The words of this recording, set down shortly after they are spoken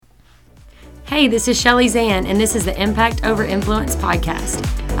Hey, this is Shelli Zan, and this is the Impact Over Influence podcast.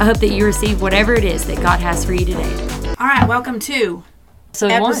 I hope that you receive whatever it is that God has for you today. All right, welcome to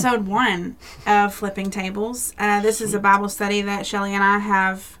Episode 1 of Flipping Tables. This is a Bible study that Shelli and I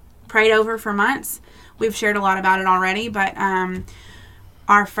have prayed over for months. We've shared a lot about it already, but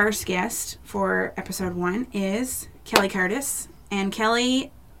our first guest for Episode 1 is Caradise. And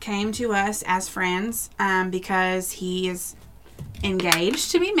Kelly came to us as friends because he is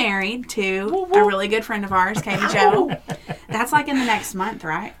engaged to be married to a really good friend of ours, Katie Joe. That's like in the next month,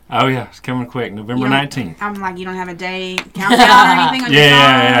 right? Oh, yeah. It's coming quick. November 19th. I'm like, you don't have a day countdown or anything on your phone?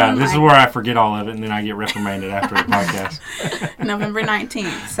 Yeah. This like, is where I forget all of it, and then I get reprimanded after the podcast. November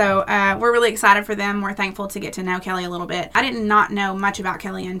 19th. So we're really excited for them. We're thankful to get to know Kelly a little bit. I did not know much about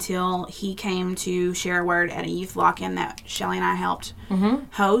Kelly until he came to share a word at a youth lock-in that Shelli and I helped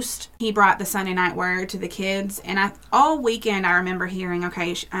host. He brought the Sunday night word to the kids, and all weekend I remember hearing,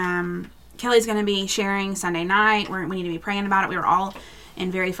 okay, Kelly's going to be sharing Sunday night. We need to be praying about it. We were all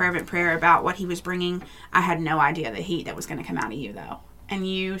in very fervent prayer about what he was bringing. I had no idea the heat that was going to come out of you, though. And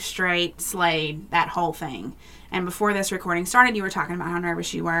you straight slayed that whole thing. And before this recording started, you were talking about how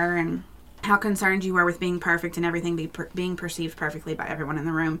nervous you were and how concerned you were with being perfect and everything being perceived perfectly by everyone in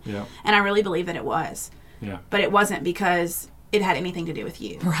the room. Yeah. And I really believe that it was. Yeah. But it wasn't because it had anything to do with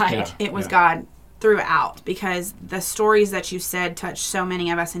you. Right. Yeah. It was God throughout, because the stories that you said touched so many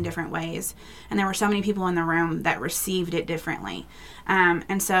of us in different ways, and there were so many people in the room that received it differently,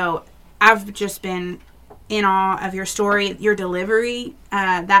 and so I've just been in awe of your story, your delivery.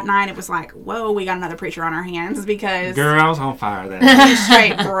 That night it was like, whoa, we got another preacher on our hands, because Girl, I was on fire that night. you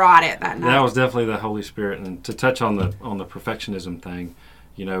straight brought it that night. That was definitely the Holy Spirit. And to touch on the perfectionism thing,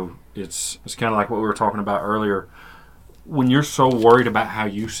 you know, it's kind of like what we were talking about earlier. When you're so worried about how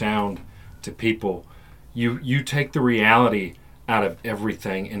you sound to people, you take the reality out of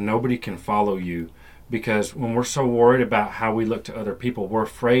everything, and nobody can follow you, because when we're so worried about how we look to other people, we're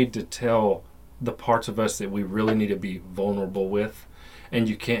afraid to tell the parts of us that we really need to be vulnerable with, and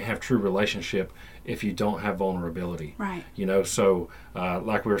you can't have true relationship if you don't have vulnerability. Right. You know, so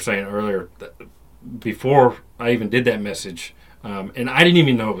like we were saying earlier, before I even did that message, and I didn't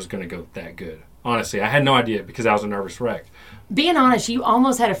even know it was going to go that good. Honestly, I had no idea, because I was a nervous wreck. Being honest, you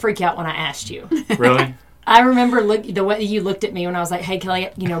almost had a freak out when I asked you. Really? I remember the way you looked at me when I was like, hey, Kelly,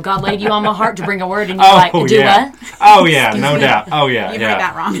 God laid you on my heart to bring a word, and you're like, do what? Oh, yeah, no doubt. Oh, yeah, You heard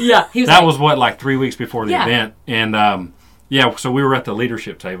that wrong. Yeah. He was that like, was like 3 weeks before the event. And, so we were at the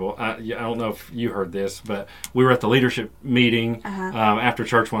leadership table. I don't know if you heard this, but we were at the leadership meeting after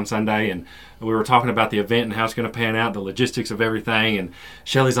church one Sunday, and we were talking about the event and how it's going to pan out, the logistics of everything. And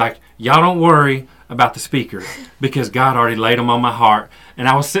Shelli's like, y'all don't worry about the speaker, because God already laid them on my heart. And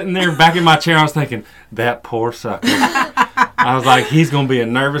I was sitting there back in my chair, I was thinking, that poor sucker. I was like, he's going to be a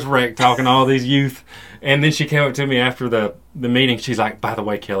nervous wreck talking to all these youth. And then she came up to me after the meeting. She's like, by the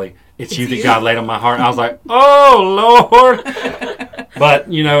way, Kelly, it's you that God laid on my heart. I was like, oh, Lord. But,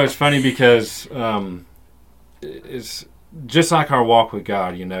 you know, it's funny because it's just like our walk with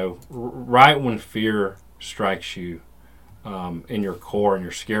God, you know. Right when fear strikes you in your core and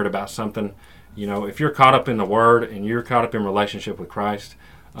you're scared about something, you know, if you're caught up in the Word and you're caught up in relationship with Christ,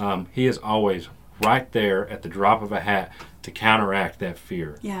 He is always right there at the drop of a hat to counteract that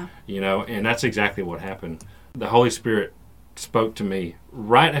fear. Yeah. You know, and that's exactly what happened. The Holy Spirit spoke to me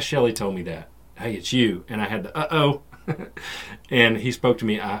right as Shelli told me that. Hey, it's you. And I had the uh-oh. And he spoke to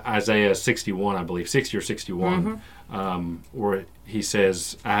me, Isaiah 61, I believe, 60 or 61, where he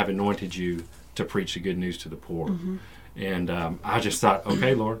says, I have anointed you to preach the good news to the poor. And I just thought,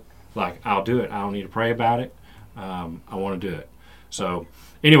 okay, Lord, like, I'll do it. I don't need to pray about it. I want to do it. So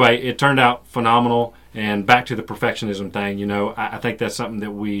anyway, it turned out phenomenal. And back to the perfectionism thing, you know, I think that's something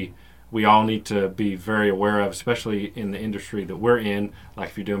that we all need to be very aware of, especially in the industry that we're in. Like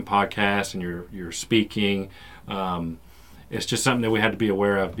if you're doing podcasts and you're speaking, it's just something that we had to be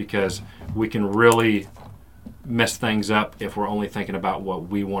aware of, because we can really mess things up if we're only thinking about what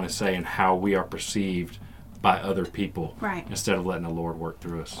we want to say and how we are perceived by other people, right, instead of letting the Lord work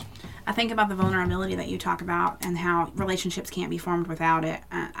through us. I think about the vulnerability that you talk about and how relationships can't be formed without it.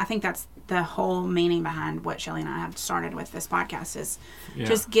 I think that's the whole meaning behind what Shelli and I have started with this podcast, is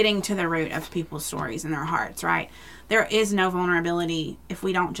just getting to the root of people's stories and their hearts, right? There is no vulnerability if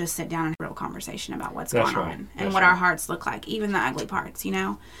we don't just sit down and have a real conversation about what's going on and what our hearts look like, even the ugly parts, you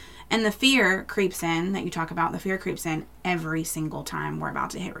know? And the fear creeps in that you talk about. The fear creeps in every single time we're about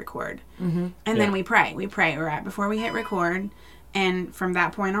to hit record. And then we pray. We pray right before we hit record. And from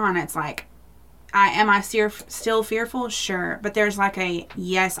that point on, it's like, am I still fearful? Sure. But there's like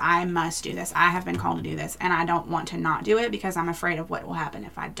yes, I must do this. I have been called to do this, and I don't want to not do it because I'm afraid of what will happen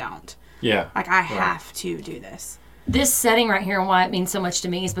if I don't. Yeah. Like, I have to do this. This setting right here and why it means so much to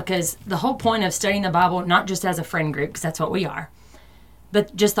me is because the whole point of studying the Bible, not just as a friend group, because that's what we are,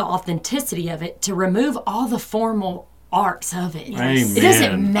 but just the authenticity of it, to remove all the formal arts of it. Amen. It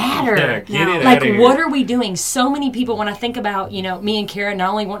doesn't matter. Yeah, get it like, out of here. what are we doing? So many people, when I think about, me and Cara not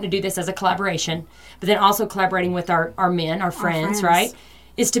only wanting to do this as a collaboration, but then also collaborating with our men, our friends, right?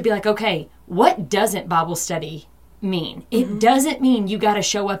 Is to be like, okay, what doesn't Bible study mean? It doesn't mean you got to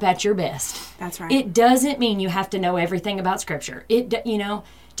show up at your best. That's right. It doesn't mean you have to know everything about Scripture. To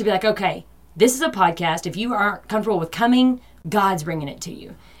be like, okay, this is a podcast. If you aren't comfortable with coming, God's bringing it to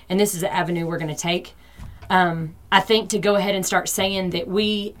you. And this is the avenue we're going to take. I think to go ahead and start saying that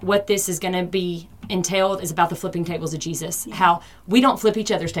what this is going to be entailed is about the flipping tables of Jesus. Yeah. How we don't flip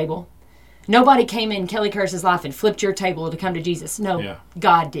each other's table. Nobody came in Kelly Curse's life and flipped your table to come to Jesus. No,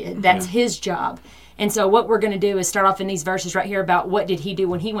 God did. That's His job. And so what we're going to do is start off in these verses right here about what did He do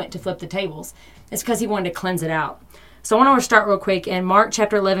when He went to flip the tables. It's because He wanted to cleanse it out. So I want to start real quick. In Mark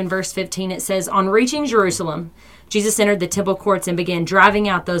chapter 11, verse 15, it says, "On reaching Jerusalem, Jesus entered the temple courts and began driving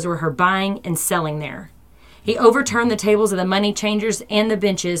out those who were buying and selling there. He overturned the tables of the money changers and the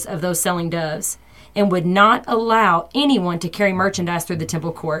benches of those selling doves, and would not allow anyone to carry merchandise through the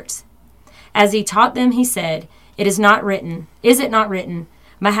temple courts. As He taught them, He said, is it not written,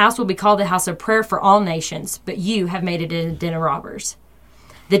 my house will be called the house of prayer for all nations, but you have made it a den of robbers."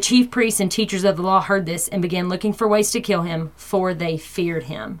 The chief priests and teachers of the law heard this and began looking for ways to kill Him, for they feared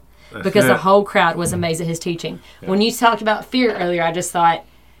Him. Because the whole crowd was amazed at His teaching. Yeah. When you talked about fear earlier, I just thought,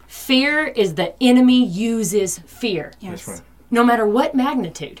 fear is the enemy uses fear. Yes. That's right. No matter what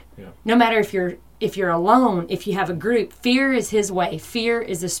magnitude. Yeah. No matter if you're alone, if you have a group, fear is his way. Fear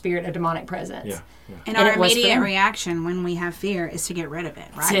is the spirit of demonic presence. Yeah. Yeah. And our immediate reaction when we have fear is to get rid of it,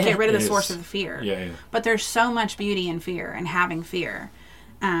 right? Get rid of the source of the fear. Yeah. But there's so much beauty in fear and having fear.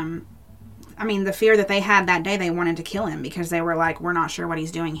 The fear that they had that day, they wanted to kill Him because they were like, we're not sure what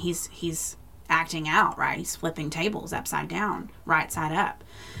He's doing. He's acting out, right? He's flipping tables upside down, right side up.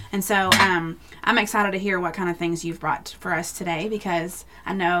 And so I'm excited to hear what kind of things you've brought for us today, because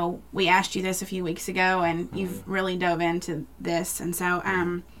I know we asked you this a few weeks ago and you've really dove into this. And so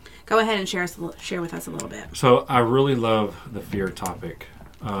go ahead and share with us a little bit. So I really love the fear topic.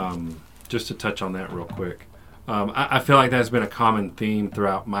 Just to touch on that real quick. I feel like that's been a common theme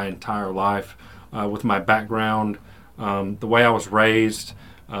throughout my entire life with my background, the way I was raised,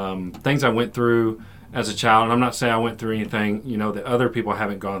 things I went through as a child. And I'm not saying I went through anything, that other people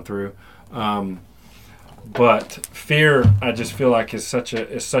haven't gone through. But fear, I just feel like is such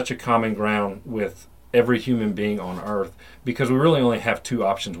a common ground with every human being on earth, because we really only have two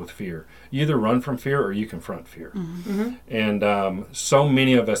options with fear. You either run from fear or you confront fear. Mm-hmm. And so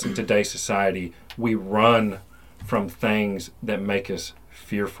many of us in today's society, we run from things that make us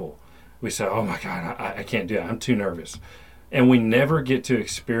fearful. We say, oh my God, I can't do it. I'm too nervous. And we never get to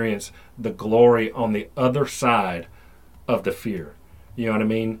experience the glory on the other side of the fear. You know what I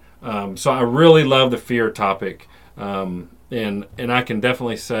mean? So I really love the fear topic. And I can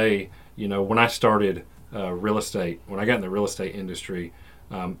definitely say, when I started real estate, when I got in the real estate industry,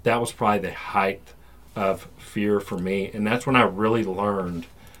 that was probably the height of fear for me. And that's when I really learned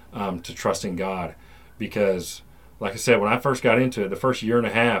to trust in God. Because, like I said, when I first got into it, the first year and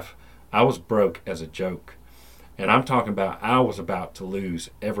a half, I was broke as a joke. And I'm talking about I was about to lose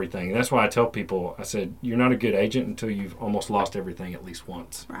everything. And that's why I tell people, I said, you're not a good agent until you've almost lost everything at least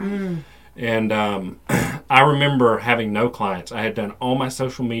once. Right. Mm. And I remember having no clients. I had done all my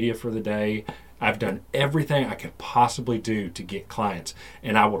social media for the day. I've done everything I could possibly do to get clients.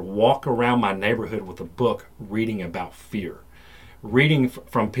 And I would walk around my neighborhood with a book reading about fear. Reading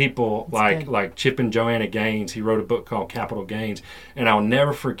from people like Chip and Joanna Gaines. He wrote a book called Capital Gains. And I'll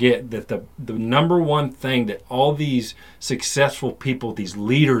never forget that the number one thing that all these successful people, these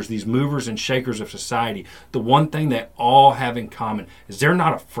leaders, these movers and shakers of society, the one thing that all have in common is they're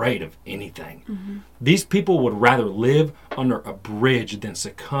not afraid of anything. Mm-hmm. These people would rather live under a bridge than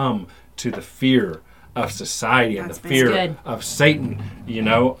succumb to the fear of society and the fear of Satan.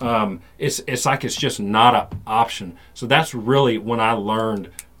 It's like it's just not an option. So that's really when I learned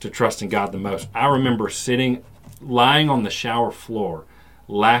to trust in God the most. I remember lying on the shower floor,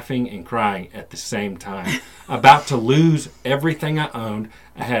 laughing and crying at the same time, about to lose everything I owned.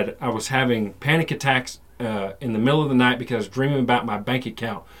 I was having panic attacks in the middle of the night because I was dreaming about my bank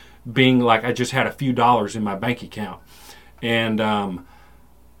account being like I just had a few dollars in my bank account. And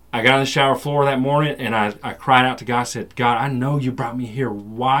I got on the shower floor that morning and I cried out to God. I said, God, I know you brought me here.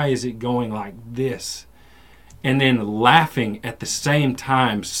 Why is it going like this? And then laughing at the same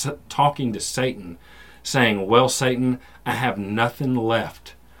time, talking to Satan, saying, well, Satan, I have nothing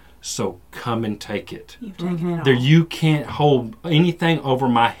left, so come and take it. You've taken it all. There, you can't hold anything over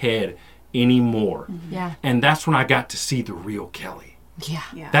my head anymore. Yeah. And that's when I got to see the real Kelly.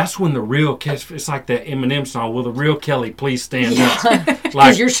 Yeah. That's when the real Kelly, it's like that Eminem song, will the real Kelly please stand up? Because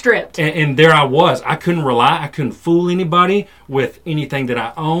Like, you're stripped. and there I was. I couldn't rely. I couldn't fool anybody with anything that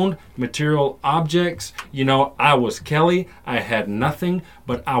I owned, material objects. You know, I was Kelly. I had nothing,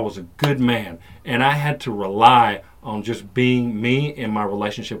 but I was a good man. And I had to rely on just being me in my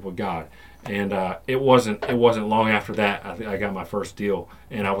relationship with God. And it wasn't long after that I got my first deal,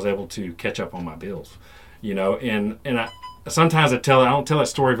 and I was able to catch up on my bills. You know, and I sometimes I don't tell that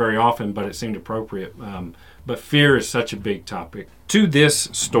story very often, but it seemed appropriate. But fear is such a big topic. To this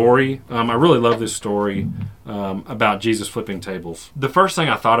story, I really love this story about Jesus flipping tables. The first thing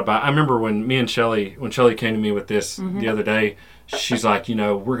I thought about, I remember when Shelli came to me with this the other day, she's like, you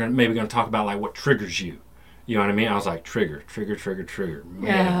know, we're maybe gonna talk about like what triggers you. You know what I mean? I was like, trigger.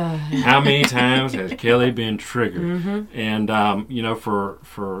 Man, how many times has Kelly been triggered? And you know, for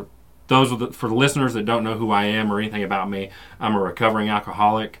the listeners that don't know who I am or anything about me, I'm a recovering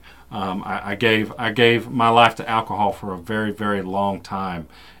alcoholic. I gave my life to alcohol for a very, very long time,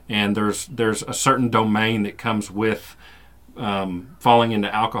 and there's a certain domain that comes with falling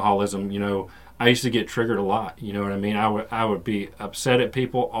into alcoholism. You know, I used to get triggered a lot. You know what I mean? I would be upset at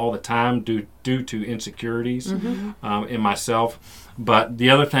people all the time due to insecurities in myself. But the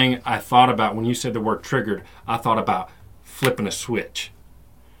other thing I thought about when you said the word triggered, I thought about flipping a switch.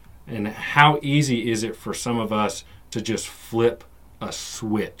 And how easy is it for some of us to just flip a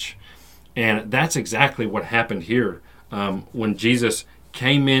switch? And that's exactly what happened here when Jesus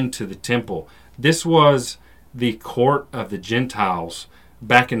came into the temple. This was the court of the Gentiles.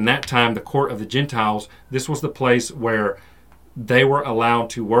 Back in that time, the court of the Gentiles, this was the place where they were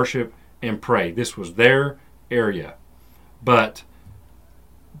allowed to worship and pray. This was their area. But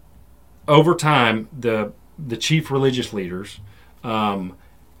over time, the chief religious leaders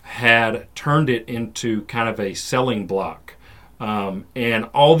had turned it into kind of a selling block. And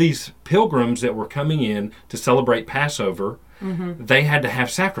all these pilgrims that were coming in to celebrate Passover, they had to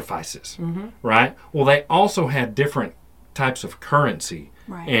have sacrifices, right? Well, they also had different types of currency,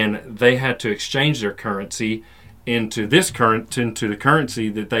 and they had to exchange their currency into the currency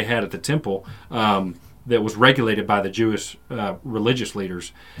that they had at the temple that was regulated by the Jewish religious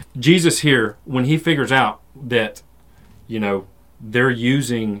leaders. Jesus here, when he figures out that, you know, they're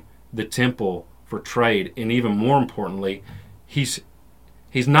using the temple for trade, and even more importantly, he's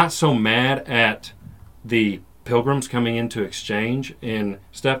not so mad at the pilgrims coming in to exchange and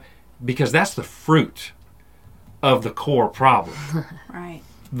stuff, because that's the fruit of the core problem. Right.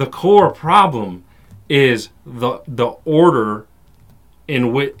 The core problem is the order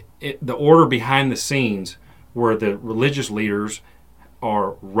in which the order behind the scenes, where the religious leaders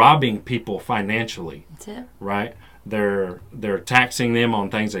are robbing people financially. That's it. Right? They're taxing them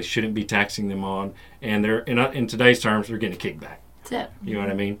on things they shouldn't be taxing them on, and they're in today's terms, they're getting a kickback. That's it. You know what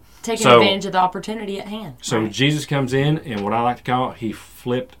I mean? Taking advantage of the opportunity at hand. So Jesus comes in, and what I like to call it, he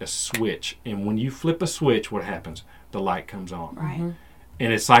flipped a switch. And when you flip a switch, what happens? The light comes on. Right.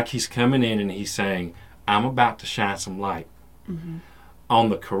 And it's like he's coming in and he's saying, I'm about to shine some light on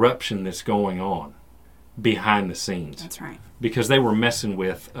the corruption that's going on behind the scenes. That's right. Because they were messing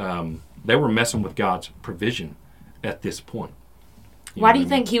with God's provision at this point. Why do you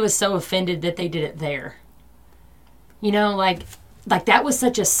think he was so offended that they did it there? You know, like that was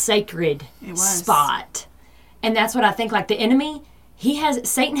such a sacred spot. And that's what I think, like the enemy,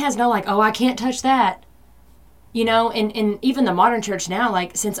 Satan has no like, oh, I can't touch that. You know, and even the modern church now,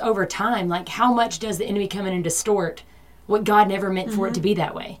 like since over time, like how much does the enemy come in and distort what God never meant for it to be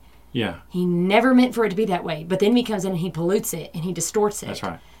that way? Yeah. He never meant for it to be that way. But the enemy comes in and he pollutes it and he distorts it. That's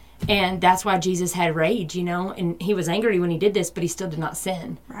right. And that's why Jesus had rage, you know, and he was angry when he did this, but he still did not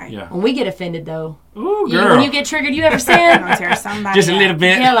sin. Right. Yeah. When we get offended, though, ooh, girl. When you get triggered, you ever sin? Tear somebody Just a little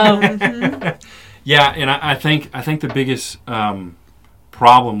bit. Hello. Yeah, and I think the biggest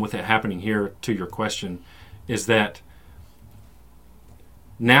problem with it happening here, to your question, is that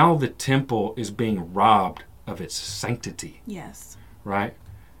now the temple is being robbed of its sanctity. Yes. Right?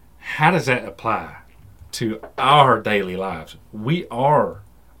 How does that apply to our daily lives?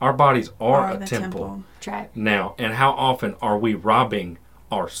 Our bodies are a temple now. And how often are we robbing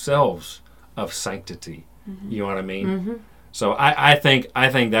ourselves of sanctity? You know what I mean? So I think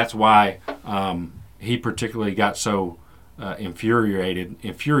that's why he particularly got so infuriated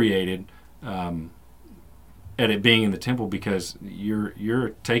at it being in the temple, because you're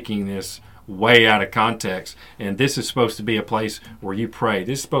taking this way out of context, and this is supposed to be a place where you pray.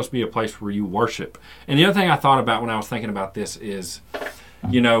 This is supposed to be a place where you worship. And the other thing I thought about when I was thinking about this is,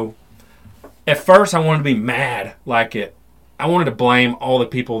 at first I wanted to be mad, I wanted to blame all the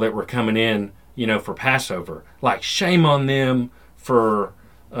people that were coming in, for Passover. Like, shame on them for,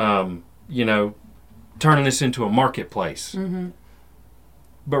 turning this into a marketplace. Mm-hmm.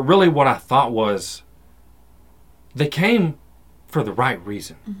 But really what I thought was, they came for the right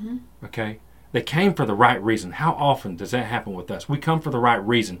reason. Mm-hmm. Okay? They came for the right reason. How often does that happen with us? We come for the right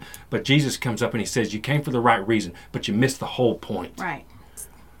reason, but Jesus comes up and he says, you came for the right reason, but you missed the whole point. Right.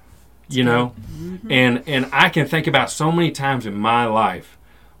 Mm-hmm. And I can think about so many times in my life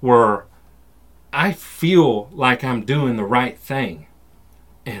where I feel like I'm doing the right thing.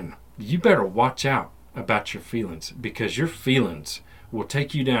 And you better watch out about your feelings, because your feelings will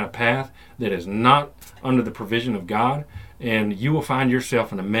take you down a path that is not under the provision of God, and you will find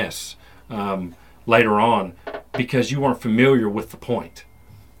yourself in a mess later on because you weren't familiar with the point.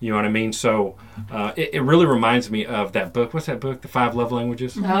 You know what I mean? So it really reminds me of that book. What's that book? The 5 Love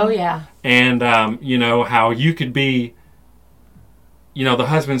Languages? Oh, yeah. And, how you could be, the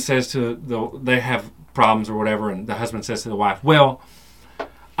husband says they have problems or whatever, and the husband says to the wife, well,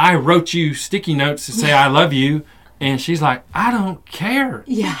 I wrote you sticky notes to say I love you. And she's like, I don't care.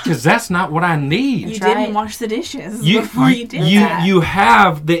 Yeah. Because that's not what I need. You didn't wash the dishes before you did that. You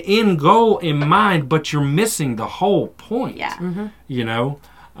have the end goal in mind, but you're missing the whole point. Yeah.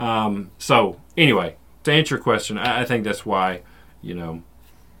 Mm-hmm. So, anyway, to answer your question, I think that's why,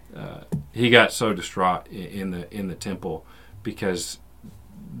 he got so distraught in the temple, because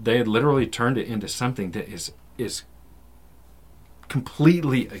they had literally turned it into something that is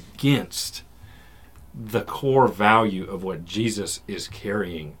completely against the core value of what Jesus is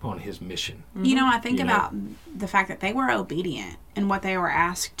carrying on his mission. I think about the fact that they were obedient in what they were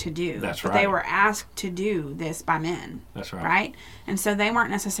asked to do. That's right. But they were asked to do this by men. That's right. Right? And so they weren't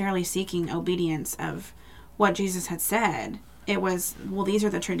necessarily seeking obedience of what Jesus had said. It was, well, these are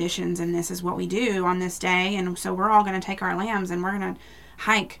the traditions and this is what we do on this day, and so we're all going to take our lambs and we're going to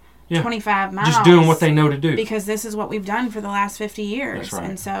hike 25 miles. Just doing what they know to do. Because this is what we've done for the last 50 years. That's right.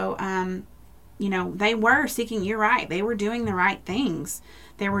 And so, they were seeking, you're right, they were doing the right things.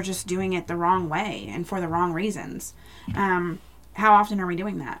 They were just doing it the wrong way and for the wrong reasons. How often are we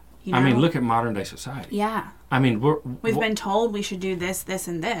doing that? Look at modern day society. Yeah. We've been told we should do this, this,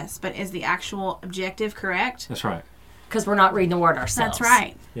 and this, but is the actual objective correct? That's right. Because we're not reading the word ourselves. That's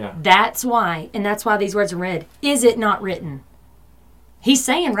right. Yeah. That's why these words are read. Is it not written? He's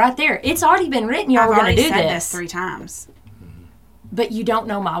saying right there, it's already been written. Y'all were going to do I've already said this 3 times. But you don't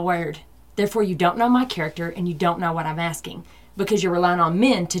know my word. Therefore, you don't know my character, and you don't know what I'm asking, because you're relying on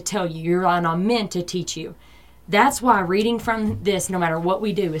men to tell you. You're relying on men to teach you. That's why reading from this, no matter what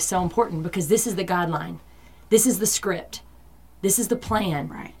we do, is so important, because this is the guideline. This is the script. This is the plan.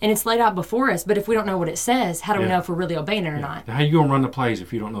 Right. And it's laid out before us, but if we don't know what it says, how do we know if we're really obeying it or not? How you going to run the plays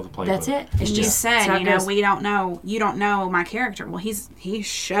if you don't know the playbook? That's it. It's just said, we don't know, you don't know my character. Well, he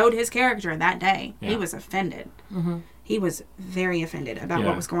showed his character that day. Yeah. He was offended. Mm-hmm. He was very offended about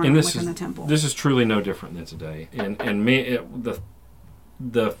what was going on within the temple. This is truly no different than today. And me,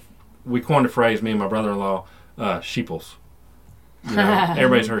 we coined a phrase, me and my brother-in-law, sheeples.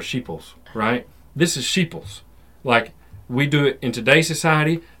 Everybody's heard sheeples, right? This is sheeples. Like, we do it in today's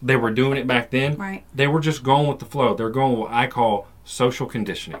society. They were doing it back then. Right. They were just going with the flow. They're going with what I call social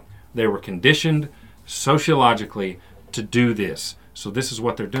conditioning. They were conditioned sociologically to do this. So this is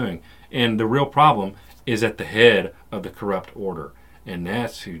what they're doing. And the real problem is at the head of the corrupt order. And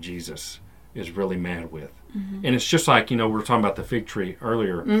that's who Jesus is really mad with. Mm-hmm. And it's just like, we were talking about the fig tree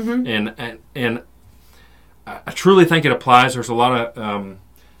earlier. Mm-hmm. And I truly think it applies. There's a lot of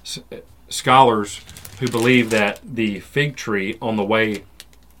scholars who believe that the fig tree on the way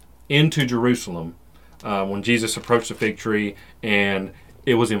into Jerusalem, when Jesus approached the fig tree and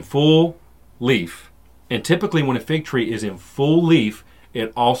it was in full leaf, and typically when a fig tree is in full leaf,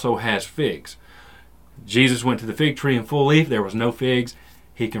 it also has figs. Jesus went to the fig tree in full leaf. There was no figs.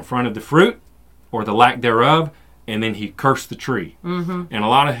 He confronted the fruit or the lack thereof, and then he cursed the tree. Mm-hmm. And a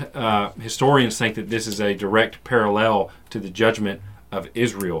lot of historians think that this is a direct parallel to the judgment of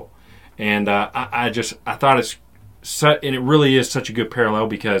Israel. And I thought it's and it really is such a good parallel,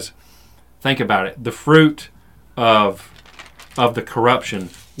 because think about it. The fruit of the corruption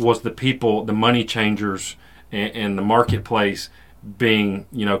was the people, the money changers, and the marketplace being,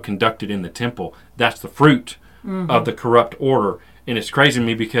 conducted in the temple. That's the fruit of the corrupt order. And it's crazy to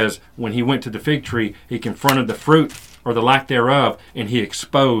me because when he went to the fig tree, he confronted the fruit or the lack thereof, and he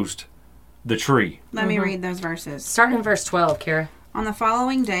exposed the tree. Let me read those verses. Starting in verse 12, Cara. On the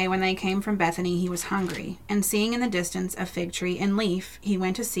following day, when they came from Bethany, he was hungry. And seeing in the distance a fig tree in leaf, he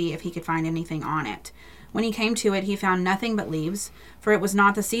went to see if he could find anything on it. When he came to it, he found nothing but leaves, for it was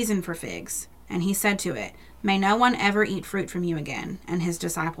not the season for figs. And he said to it, "May no one ever eat fruit from you again." And his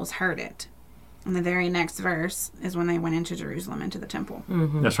disciples heard it. And the very next verse is when they went into Jerusalem, into the temple.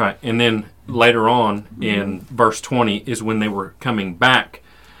 Mm-hmm. That's right. And then later on in verse 20 is when they were coming back,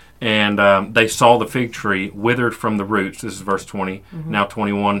 and they saw the fig tree withered from the roots. This is verse 20. Now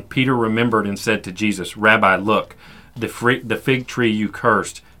 21. Peter remembered and said to Jesus, "Rabbi, look, the fig tree you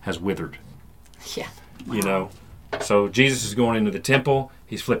cursed has withered." Yeah. You know, so Jesus is going into the temple.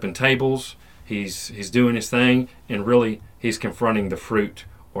 He's flipping tables. He's doing his thing, and really he's confronting the fruit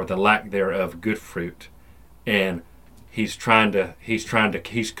or the lack thereof good fruit, and he's cursing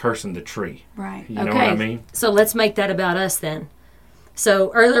the tree. Right. You know what I mean? So let's make that about us then.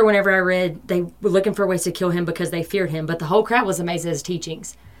 So earlier, whenever I read, they were looking for ways to kill him because they feared him, but the whole crowd was amazed at his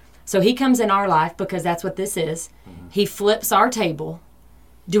teachings. So he comes in our life because that's what this is. He flips our table.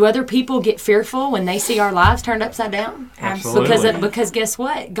 Do other people get fearful when they see our lives turned upside down? Absolutely. Because guess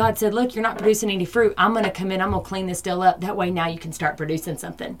what? God said, look, you're not producing any fruit. I'm going to come in. I'm going to clean this deal up. That way now you can start producing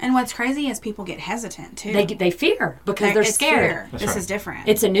something. And what's crazy is people get hesitant, too. They fear because they're scared. This is different.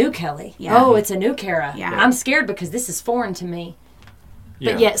 It's a new Kelly. Yeah. Oh, it's a new Cara. Yeah. I'm scared because this is foreign to me.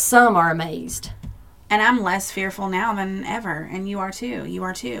 Yeah. But yet some are amazed. And I'm less fearful now than ever. And you are too. You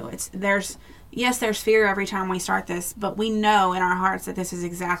are too. Yes, there's fear every time we start this, but we know in our hearts that this is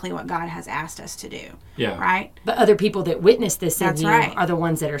exactly what God has asked us to do. Yeah. Right? But other people that witness this in That's you right. are the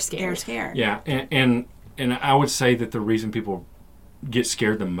ones that are scared. They're scared. Yeah, and I would say that the reason people get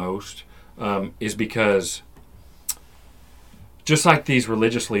scared the most is because, just like these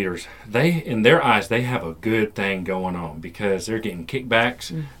religious leaders, in their eyes, they have a good thing going on because they're getting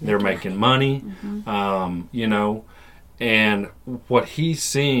kickbacks, they're making money, you know, and what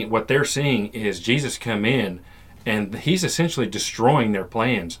they're seeing is Jesus come in, and he's essentially destroying their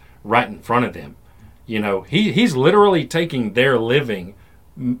plans right in front of them. You know, he's literally taking their living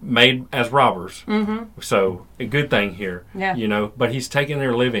made as robbers. So a good thing here, you know, but he's taking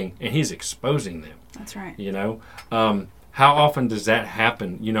their living and he's exposing them. That's right. You know, how often does that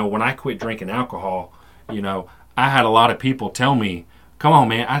happen? You know, when I quit drinking alcohol, you know, I had a lot of people tell me, come on,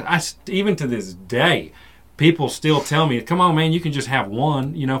 man. I even to this day, people still tell me, come on, man, you can just have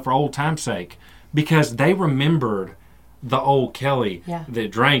one, you know, for old time's sake. Because they remembered the old Kelly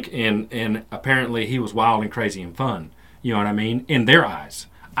that drank, and apparently he was wild and crazy and fun. You know what I mean? In their eyes.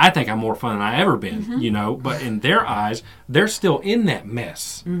 I think I'm more fun than I ever been, you know, but in their eyes, they're still in that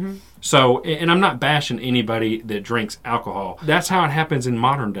mess. So, and I'm not bashing anybody that drinks alcohol. That's how it happens in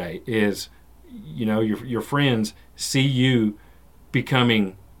modern day is, you know, your friends see you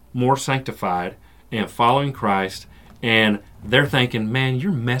becoming more sanctified and following Christ, and they're thinking, man,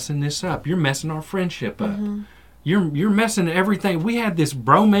 you're messing this up. You're messing our friendship up. You're messing everything. We had this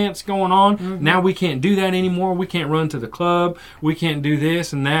bromance going on. Now we can't do that anymore. We can't run to the club. We can't do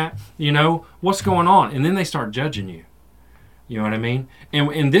this and that. You know, what's going on? And then they start judging you. You know what I mean?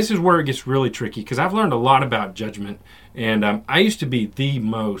 And this is where it gets really tricky, because I've learned a lot about judgment. And I used to be the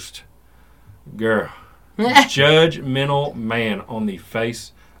most judgmental man on the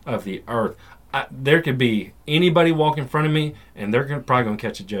face of the earth. There could be anybody walk in front of me, and they're probably going to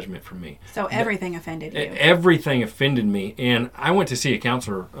catch a judgment from me. So everything offended you. Everything offended me. And I went to see a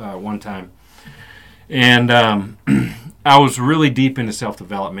counselor one time, and I was really deep into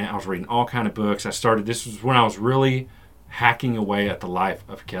self-development. I was reading all kind of books. This was when I was really hacking away at the life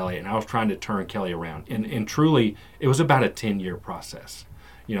of Kelly, and I was trying to turn Kelly around. And truly, it was about a 10-year process.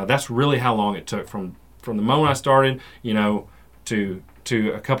 You know, that's really how long it took from the moment I started, you know, to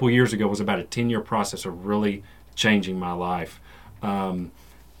a couple years ago was about a 10-year process of really changing my life.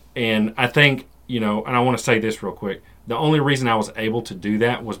 And I think, you know, and I want to say this real quick, the only reason I was able to do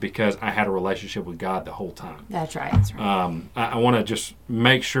that was because I had a relationship with God the whole time. That's right. I want to just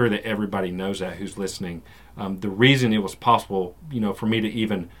make sure that everybody knows that who's listening. The reason it was possible, you know, for me to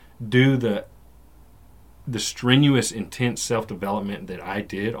even do the strenuous, intense self-development that I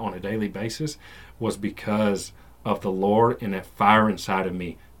did on a daily basis was because of the Lord and that fire inside of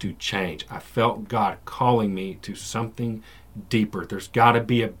me to change. I felt God calling me to something deeper. There's got to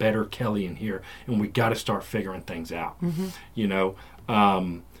be a better Kelly in here, and we got to start figuring things out. You know,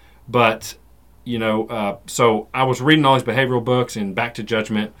 but you know, so I was reading all these behavioral books and Back to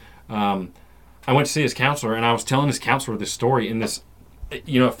Judgment. I went to see his counselor, and I was telling his counselor this story. In this,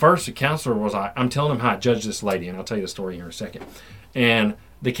 you know, at first the counselor was I'm telling him how I judged this lady, and I'll tell you the story here in a second. And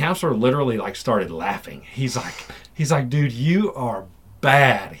the counselor literally like started laughing. He's like, dude, you are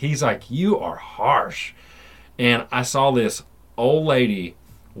bad. He's like, you are harsh. And I saw this old lady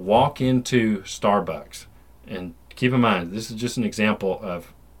walk into Starbucks. And keep in mind, this is just an example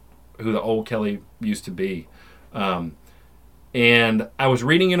of who the old Kelly used to be. And I was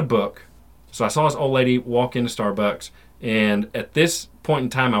reading in a book. So I saw this old lady walk into Starbucks. And at this point in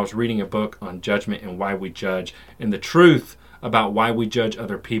time, I was reading a book on judgment and why we judge. And the truth about why we judge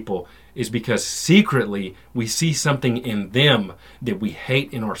other people is because secretly we see something in them that we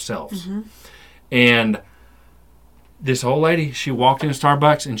hate in ourselves. Mm-hmm. And this old lady, she walked into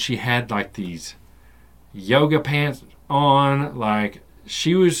Starbucks and she had like these yoga pants on. Like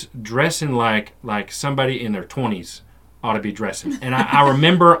she was dressing like somebody in their 20s ought to be dressing. And I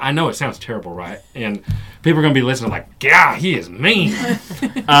remember, I know it sounds terrible, right? And people are going to be listening like, yeah, he is mean.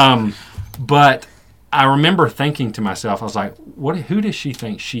 But I remember thinking to myself, I was like, who does she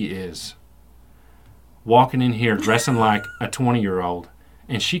think she is? Walking in here dressing like a 20-year-old,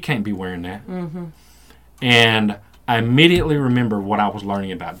 and she can't be wearing that. Mm-hmm. And I immediately remember what I was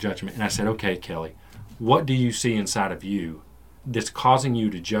learning about judgment. And I said, okay, Kelly, what do you see inside of you that's causing you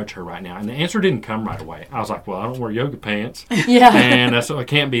to judge her right now? And the answer didn't come right away. I was like, well, I don't wear yoga pants. Yeah. And so it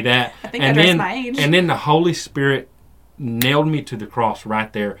can't be that. I think I dress my age. And then the Holy Spirit nailed me to the cross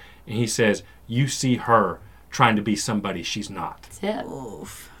right there. And he says, you see her trying to be somebody she's not. That's it.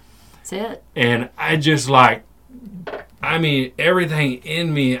 Oof. That's it. And I just like, I mean, everything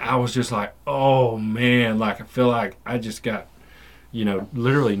in me, I was just like, oh man, like I feel like I just got,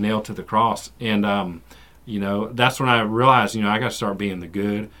 literally nailed to the cross. And, that's when I realized, I got to start being the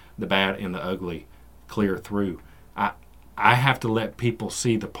good, the bad, and the ugly clear through. I have to let people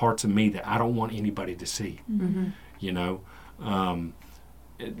see the parts of me that I don't want anybody to see. Mm-hmm.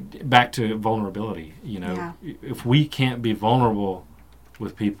 Back to vulnerability, Yeah. If we can't be vulnerable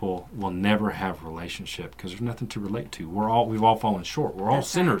with people, we'll never have a relationship because there's nothing to relate to. We've all fallen short. We're all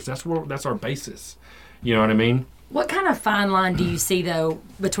sinners. Right. That's our basis. You know what I mean? What kind of fine line do you see though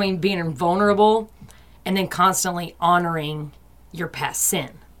between being vulnerable and then constantly honoring your past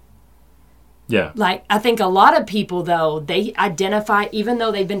sin? Yeah. Like, I think a lot of people, though, they identify, even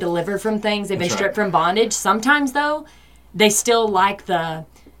though they've been delivered from things, they've been stripped from bondage, sometimes, though, they still like the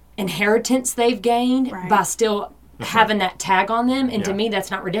inheritance they've gained by still having that tag on them. And to me,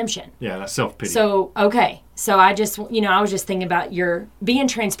 that's not redemption. Yeah, that's self-pity. So, okay. So I just, I was just thinking about your being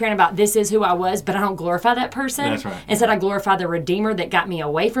transparent about this is who I was, but I don't glorify that person. That's right. Instead, I glorify the Redeemer that got me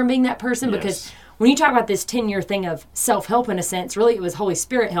away from being that person because when you talk about this 10-year thing of self-help in a sense, really it was Holy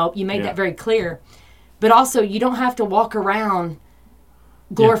Spirit help. You made that very clear. But also, you don't have to walk around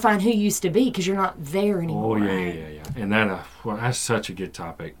glorifying who you used to be because you're not there anymore. Oh, yeah. And that's such a good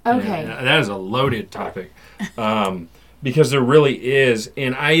topic. Okay. And that is a loaded topic because there really is.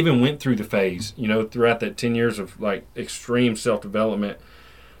 And I even went through the phase, throughout that 10 years of like extreme self-development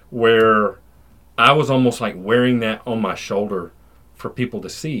where I was almost like wearing that on my shoulder for people to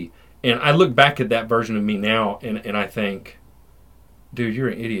see. And I look back at that version of me now and I think, dude, you're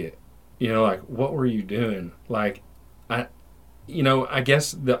an idiot. Like, what were you doing? Like, I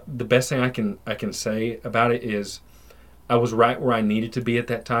guess the best thing I can say about it is I was right where I needed to be at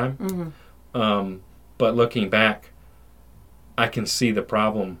that time. Mm-hmm. But looking back, I can see the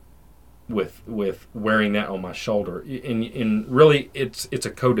problem with wearing that on my shoulder. And really, it's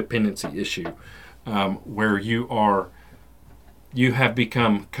a codependency issue where you have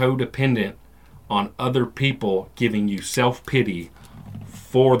become codependent on other people giving you self-pity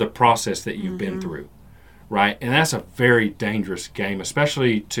for the process that you've been through, right? And that's a very dangerous game,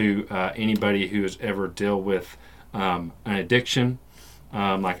 especially to anybody who has ever dealt with an addiction,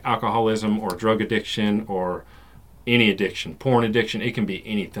 like alcoholism or drug addiction or any addiction, porn addiction. It can be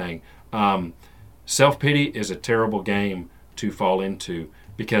anything. Self-pity is a terrible game to fall into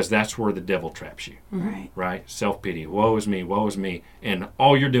because that's where the devil traps you, right? Self-pity, woe is me, and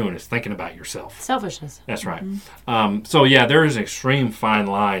all you're doing is thinking about yourself. Selfishness. That's right. So yeah, there is an extreme fine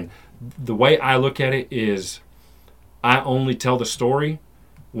line. The way I look at it is I only tell the story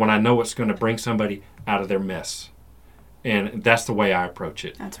when I know it's going to bring somebody out of their mess. And that's the way I approach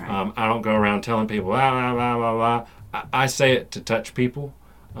it. That's right. I don't go around telling people, blah, blah, blah, blah, blah. I say it to touch people.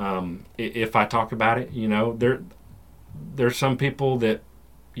 If I talk about it, there's some people that,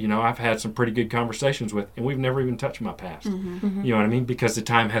 I've had some pretty good conversations with, and we've never even touched my past. Mm-hmm. Mm-hmm. You know what I mean? Because the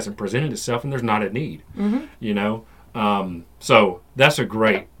time hasn't presented itself, and there's not a need. Mm-hmm. So that's a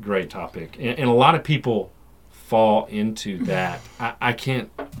great, great topic. And a lot of people fall into that. I can't,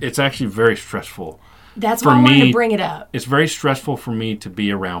 it's actually very stressful. That's why I wanted to bring it up. It's very stressful for me to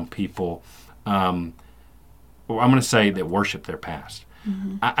be around people, I'm going to say that worship their past.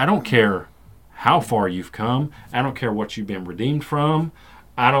 Mm-hmm. I don't care how far you've come. I don't care what you've been redeemed from.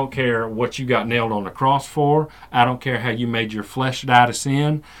 I don't care what you got nailed on the cross for. I don't care how you made your flesh die to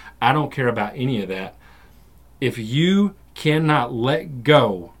sin. I don't care about any of that. If you cannot let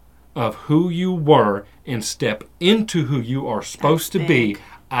go of who you were and step into who you are supposed to be,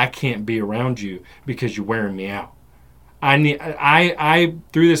 I can't be around you because you're wearing me out. I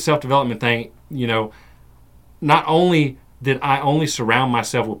through this self-development thing, not only did I only surround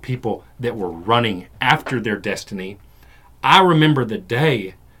myself with people that were running after their destiny, I remember the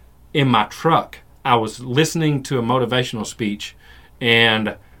day in my truck, I was listening to a motivational speech,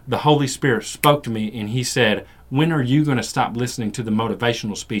 and the Holy Spirit spoke to me, and he said, when are you going to stop listening to the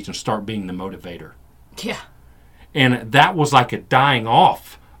motivational speech and start being the motivator? Yeah. And that was like a dying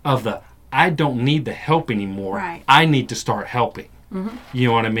off of I don't need the help anymore. Right. I need to start helping. Mm-hmm. You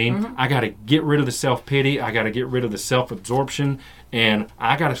know what I mean? Mm-hmm. I got to get rid of the self-pity. I got to get rid of the self-absorption. And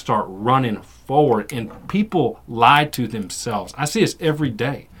I got to start running forward. And people lie to themselves. I see this every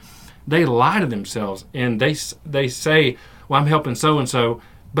day. They lie to themselves. And they say, well, I'm helping so-and-so.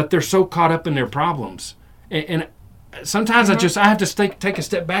 But they're so caught up in their problems. And sometimes Mm-hmm. I have to take a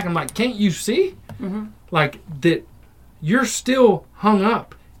step back. And I'm like, can't you see? Mm-hmm. Like that you're still hung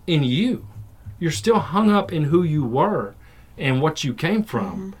up in you. You're still hung up in who you were and what you came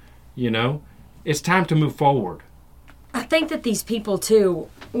from. Mm-hmm. It's time to move forward. I think that these people too,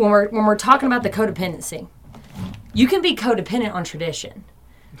 when we're talking about the codependency, you can be codependent on tradition.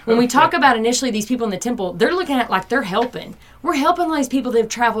 When we talk about initially these people in the temple, they're looking at like they're helping. We're helping all these people that have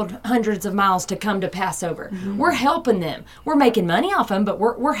traveled hundreds of miles to come to Passover. Mm-hmm. We're helping them. We're making money off them, but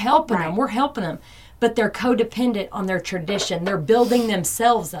we're helping them. We're helping them. But they're codependent on their tradition. They're building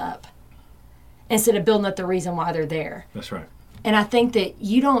themselves up instead of building up the reason why they're there. That's right. And I think that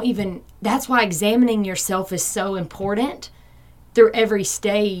that's why examining yourself is so important through every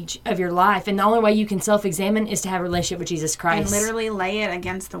stage of your life. And the only way you can self-examine is to have a relationship with Jesus Christ. And literally lay it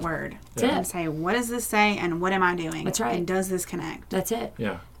against the Word. That's and it. say, what does this say and what am I doing? That's right. And does this connect? That's it.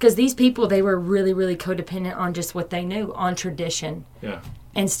 Yeah. Because these people, they were really, really codependent on just what they knew, on tradition. Yeah.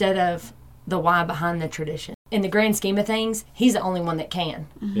 Instead of the why behind the tradition. In the grand scheme of things, he's the only one that can.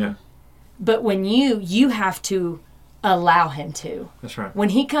 Mm-hmm. Yeah. But when you have to allow him to. That's right. When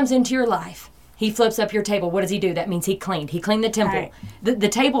he comes into your life, he flips up your table. What does he do? That means he cleaned. He cleaned the temple. Right. The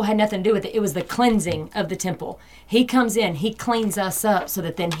table had nothing to do with it. It was the cleansing of the temple. He comes in. He cleans us up so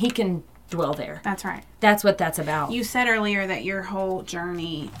that then he can dwell there. That's right. That's what that's about. You said earlier that your whole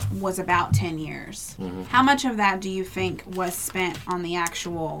journey was about 10 years. Mm-hmm. How much of that do you think was spent on the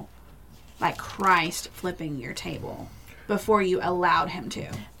actual, like, Christ flipping your table before you allowed him to?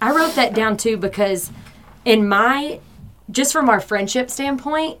 I wrote that down too because just from our friendship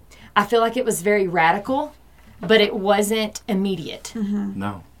standpoint, I feel like it was very radical, but it wasn't immediate. Mm-hmm.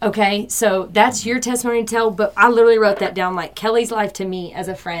 No. Okay, so that's your testimony to tell, but I literally wrote that down. Like, Kelly's life to me as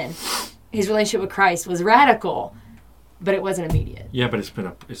a friend, his relationship with Christ was radical, but it wasn't immediate. Yeah, but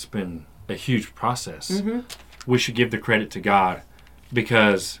it's been a huge process. Mm-hmm. We should give the credit to God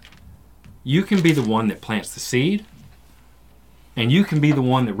because you can be the one that plants the seed and you can be the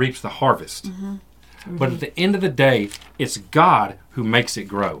one that reaps the harvest. Mm-hmm. Mm-hmm. But at the end of the day, it's God who makes it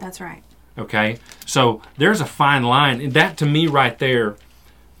grow. That's right. Okay? So there's a fine line. And that to me right there,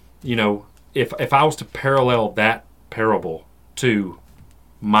 if I was to parallel that parable to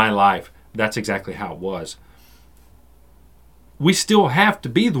my life, that's exactly how it was. We still have to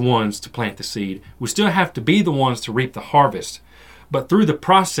be the ones to plant the seed. We still have to be the ones to reap the harvest. But through the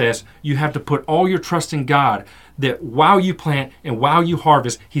process, you have to put all your trust in God that while you plant and while you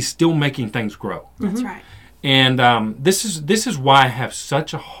harvest, He's still making things grow. That's right. And this is why I have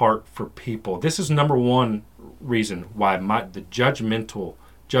such a heart for people. This is number one reason why the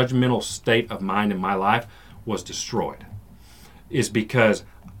judgmental state of mind in my life was destroyed. Is because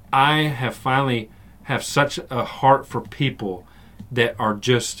I have finally have such a heart for people that are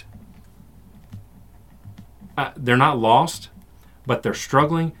just they're not lost, but they're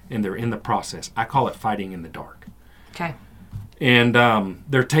struggling and they're in the process. I call it fighting in the dark. Okay. And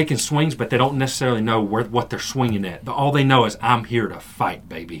they're taking swings, but they don't necessarily know what they're swinging at. All they know is, I'm here to fight,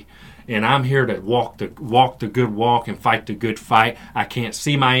 baby. And I'm here to walk the good walk and fight the good fight. I can't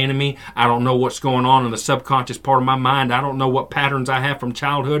see my enemy. I don't know what's going on in the subconscious part of my mind. I don't know what patterns I have from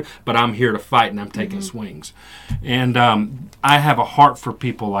childhood, but I'm here to fight and I'm taking swings. And I have a heart for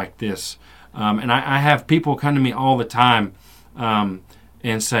people like this. And I have people come to me all the time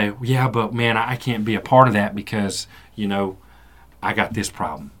and say, yeah, but man, I can't be a part of that because, I got this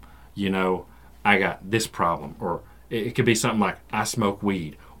problem. I got this problem. Or It could be something like, I smoke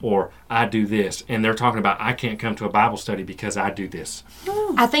weed, or I do this. And they're talking about, I can't come to a Bible study because I do this.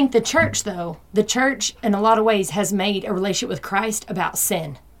 I think the church, though, in a lot of ways has made a relationship with Christ about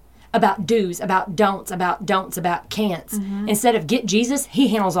sin, about do's, about don'ts, about can'ts. Instead of get Jesus, he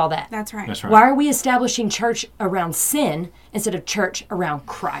handles all that. That's right. That's right. Why are we establishing church around sin instead of church around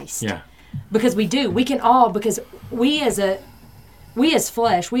Christ? Yeah. Because we can all, because we as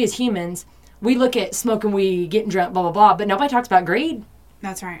flesh, we as humans, we look at smoking weed, getting drunk, blah, blah, blah, but nobody talks about greed.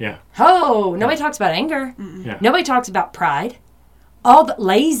 That's right. Yeah. Oh, nobody talks about anger. Yeah. Nobody talks about pride. All the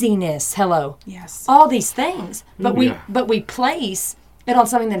laziness, Yes. all these things. But Yeah. we place it on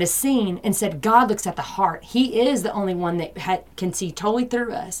something that is seen. Instead, God looks at the heart. He is the only one that can see totally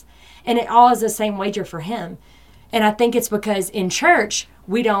through us. And it all is the same wager for him. And I think it's because in church,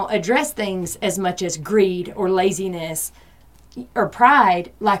 we don't address things as much as greed or laziness or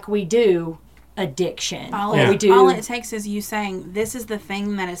pride like we do addiction. All it takes is you saying, this is the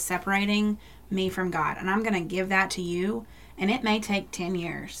thing that is separating me from God, and I'm going to give that to you, and it may take 10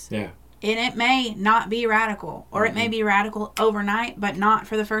 years. Yeah. And it may not be radical, or it may be radical overnight, but not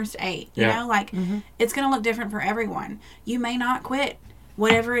for the first 8. You know, like, it's going to look different for everyone. You may not quit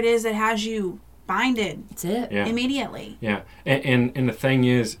whatever it is that has you binded. That's it. Yeah. Immediately. Yeah. And the thing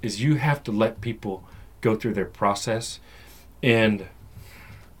is you have to let people go through their process. And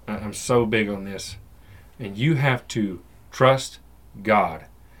I'm so big on this. And you have to trust God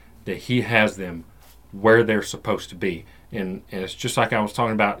that he has them where they're supposed to be. And it's just like I was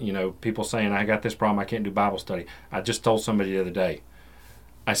talking about, people saying, I got this problem, I can't do Bible study. I just told somebody the other day,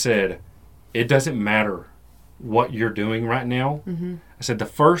 I said, it doesn't matter what you're doing right now. I said, the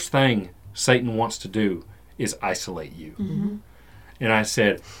first thing Satan wants to do is isolate you. And I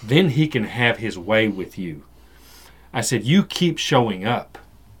said, then he can have his way with you. I said, you keep showing up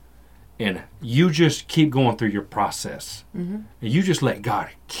and you just keep going through your process. And you just let God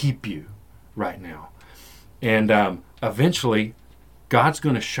keep you right now. And eventually, God's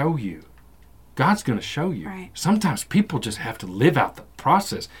going to show you. God's going to show you. Right. Sometimes people just have to live out the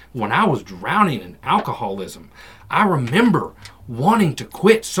process. When I was drowning in alcoholism, I remember wanting to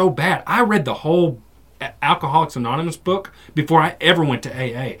quit so bad. I read the whole Alcoholics Anonymous book before I ever went to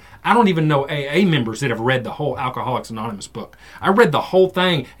AA. I don't even know AA members that have read the whole Alcoholics Anonymous book. I read the whole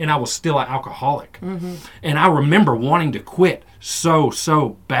thing and I was still an alcoholic. And I remember wanting to quit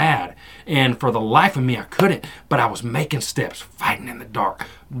so bad. And for the life of me, I couldn't. But I was making steps, fighting in the dark,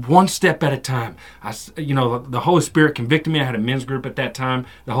 one step at a time. The Holy Spirit convicted me. I had a men's group at that time.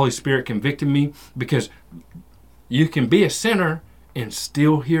 The Holy Spirit convicted me because you can be a sinner and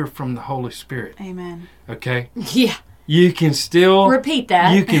still hear from the Holy Spirit. Amen. Okay? Yeah. You can still... Repeat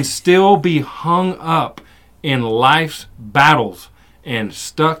that. You can still be hung up in life's battles and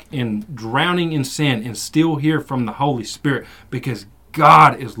stuck in drowning in sin and still hear from the Holy Spirit because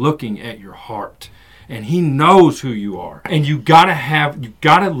God is looking at your heart and he knows who you are. And you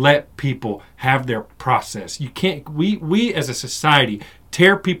gotta let people have their process. You can't... We as a society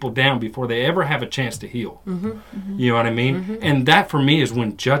tear people down before they ever have a chance to heal. You know what I mean? And that for me is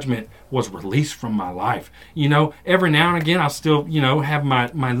when judgment was released from my life. Every now and again I'll still, have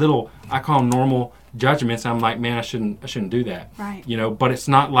my little, I call them normal judgments. I'm like, man, I shouldn't do that. Right. But it's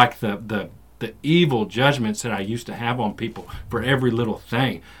not like the evil judgments that I used to have on people for every little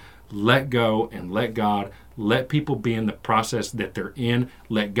thing. Let go and let God. Let people be in the process that they're in.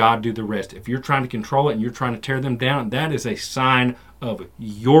 Let God do the rest. If you're trying to control it and you're trying to tear them down, that is a sign of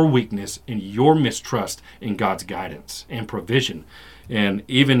your weakness and your mistrust in God's guidance and provision. And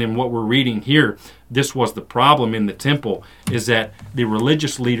even in what we're reading here, this was the problem in the temple, is that the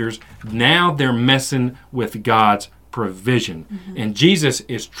religious leaders, now they're messing with God's provision. And Jesus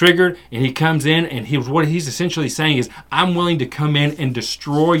is triggered and he comes in and what he's essentially saying is, I'm willing to come in and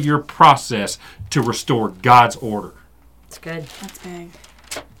destroy your process to restore God's order. That's good. That's big.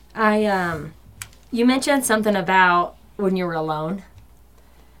 You mentioned something about when you were alone.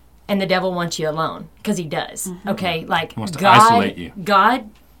 And the devil wants you alone, because he does. Okay, like Wants to isolate you. God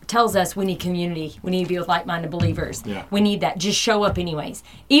tells us we need community. We need to be with like-minded believers. Yeah. We need that. Just show up anyways.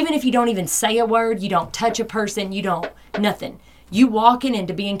 Even if you don't even say a word, you don't touch a person, nothing. You walking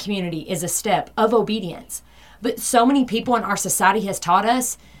into being community is a step of obedience. But so many people in our society has taught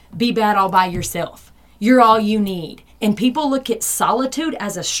us, be bad all by yourself. You're all you need. And people look at solitude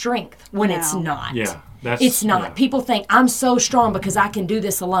as a strength when it's not. Yeah. It's not. Yeah. People think, I'm so strong because I can do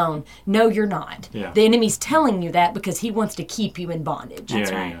this alone. No, you're not. Yeah. The enemy's telling you that because he wants to keep you in bondage.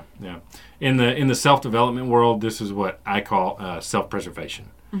 That's right. Yeah. In the self-development world, this is what I call self-preservation.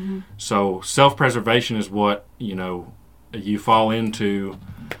 So self-preservation is what, you fall into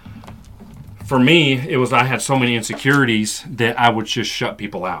for me, it was I had so many insecurities that I would just shut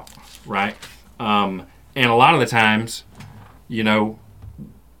people out, right? And a lot of the times, you know,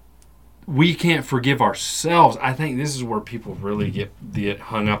 we can't forgive ourselves. I think this is where people really get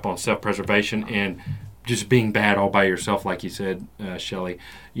hung up on self-preservation and just being bad all by yourself, like you said, Shelli.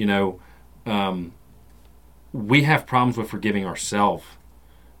 You know, we have problems with forgiving ourselves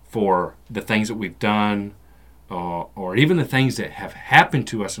for the things that we've done, or even the things that have happened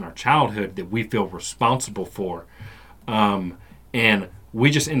to us in our childhood that we feel responsible for. And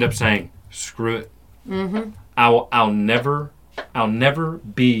we just end up saying, screw it. Mm-hmm. I'll never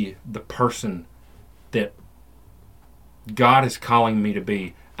be the person that God is calling me to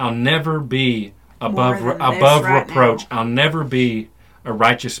be. I'll never be above reproach. I'll never be a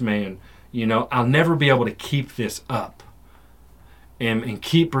righteous man. You know, I'll never be able to keep this up and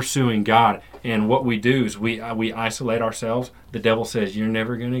keep pursuing God. And what we do is we isolate ourselves. The devil says, you're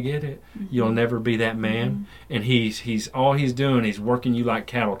never going to get it. Mm-hmm. You'll never be that man. Mm-hmm. And he's all he's doing, he's working you like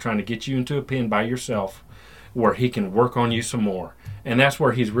cattle, trying to get you into a pen by yourself where he can work on you some more. And that's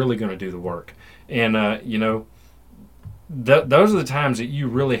where he's really going to do the work. And, you know, those are the times that you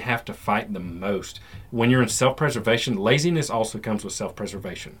really have to fight the most. When you're in self-preservation, laziness also comes with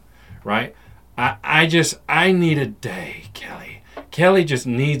self-preservation, right? I need a day, Kelly. Kelly just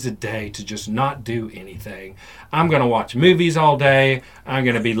needs a day to just not do anything. I'm going to watch movies all day. I'm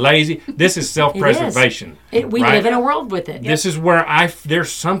going to be lazy. This is self-preservation. We live in a world with it. This is where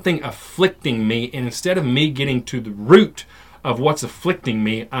there's something afflicting me, and instead of me getting to the root of what's afflicting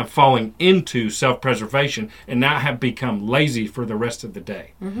me, I'm falling into self-preservation, and now have become lazy for the rest of the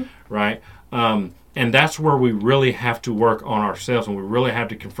day, right? And that's where we really have to work on ourselves, and we really have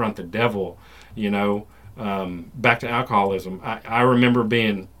to confront the devil, you know. Back to alcoholism. I remember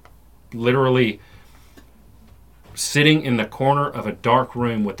being literally sitting in the corner of a dark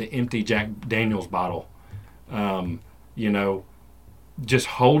room with the empty Jack Daniels bottle, you know, just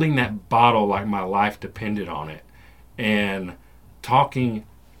holding that bottle like my life depended on it, and talking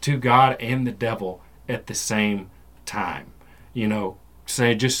to God and the devil at the same time, you know,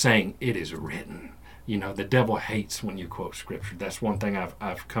 just saying, it is written. You know, the devil hates when you quote scripture. That's one thing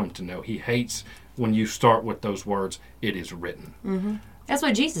I've come to know. He hates when you start with those words, it is written. Mm-hmm. That's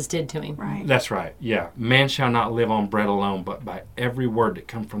what Jesus did to him. Right. That's right. Yeah. Man shall not live on bread alone, but by every word that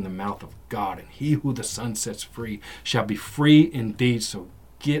comes from the mouth of God. And he who the Son sets free shall be free indeed. So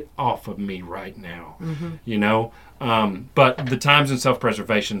get off of me right now. Mm-hmm. You know? But the times in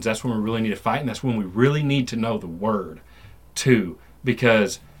self-preservation, that's when we really need to fight. And that's when we really need to know the word too.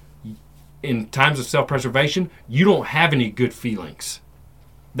 Because in times of self-preservation, you don't have any good feelings.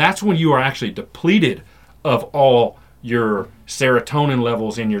 That's when you are actually depleted of all your serotonin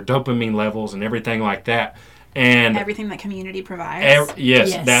levels and your dopamine levels and everything like that. And everything that community provides.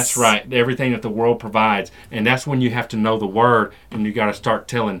 Yes, that's right. Everything that the world provides. And that's when you have to know the word, and you got to start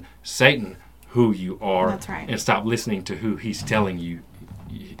telling Satan who you are. That's right. And stop listening to who he's telling you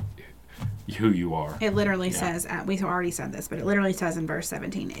who you are. It literally says, we already said this, but it literally says in verse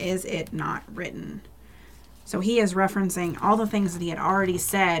 17, is it not written? So he is referencing all the things that he had already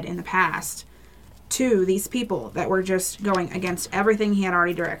said in the past to these people that were just going against everything he had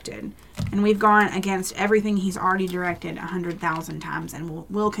already directed. And we've gone against everything he's already directed 100,000 times, and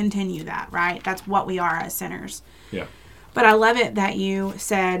we'll continue that, right? That's what we are as sinners. Yeah. But I love it that you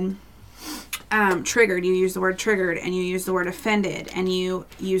said triggered. You used the word triggered, and you used the word offended, and you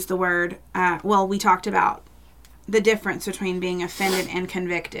used the word, we talked about the difference between being offended and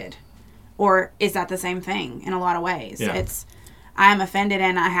convicted. Or is that the same thing in a lot of ways? Yeah. It's, I am offended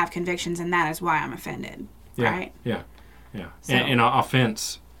and I have convictions, and that is why I'm offended. Yeah. Right? Yeah. Yeah. So, and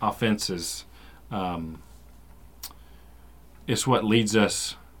offense is, it's what leads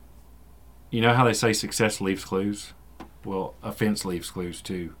us. You know how they say success leaves clues? Well, offense leaves clues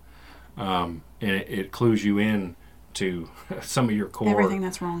too. And it clues you in to some of your core. Everything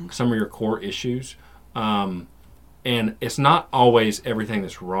that's wrong. Some of your core issues. And it's not always everything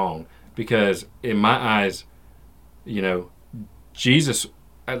that's wrong. Because in my eyes, you know, Jesus,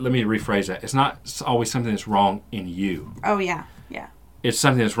 let me rephrase that. It's not always something that's wrong in you. Oh, yeah. Yeah. It's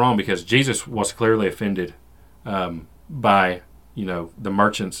something that's wrong because Jesus was clearly offended by, you know, the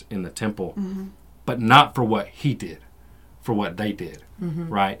merchants in the temple. Mm-hmm. But not for what he did, for what they did. Mm-hmm.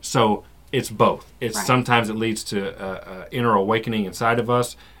 Right? So it's both. It's right. Sometimes it leads to inner awakening inside of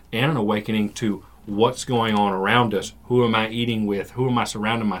us and an awakening to what's going on around us. Who am I eating with? Who am I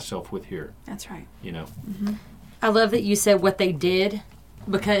surrounding myself with here? That's right. You know. Mm-hmm. I love that you said what they did,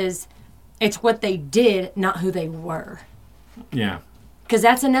 because it's what they did, not who they were. Yeah. Because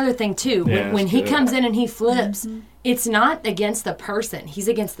that's another thing, too. Yeah, when he good. comes in and he flips, it's not against the person. He's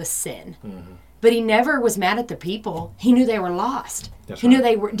against the sin. But he never was mad at the people. He knew they were lost. That's he knew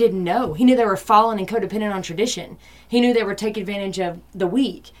they didn't know. He knew they were fallen and codependent on tradition. He knew they were taking advantage of the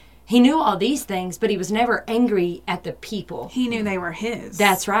weak. He knew all these things, but he was never angry at the people. He knew they were his.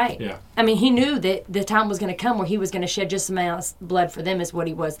 That's right. Yeah. I mean, he knew that the time was going to come where he was going to shed just as much blood for them as what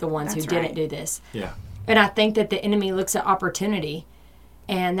he was the ones who didn't do this. Yeah. And I think that the enemy looks at opportunity,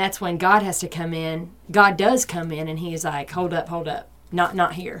 and that's when God has to come in. God does come in, and he is like, hold up,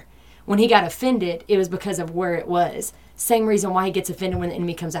 not here. When he got offended, it was because of where it was. Same reason why he gets offended when the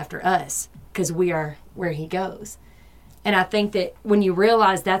enemy comes after us, because we are where he goes. And I think that when you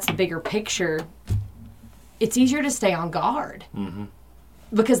realize that's the bigger picture, it's easier to stay on guard.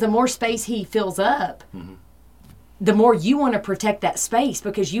 Because the more space he fills up, the more you want to protect that space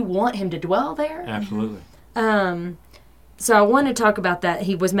because you want him to dwell there. Absolutely. So I want to talk about that.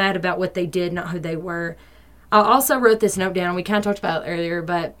 He was mad about what they did, not who they were. I also wrote this note down. We kind of talked about it earlier,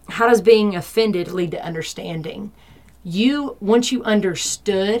 but how does being offended lead to understanding? Once you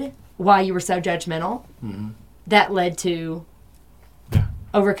understood why you were so judgmental, that led to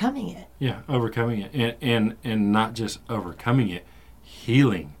overcoming it. Yeah, overcoming it. And not just overcoming it,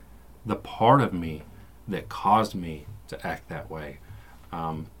 healing the part of me that caused me to act that way.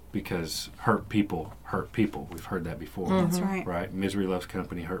 Because hurt people. We've heard that before. That's right. Right? Misery loves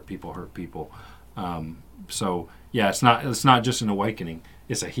company. Hurt people. So yeah, it's not just an awakening;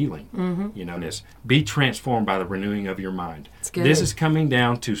 it's a healing. You know, this be transformed by the renewing of your mind. This is coming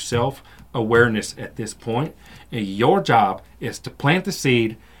down to self-awareness at this point, and your job is to plant the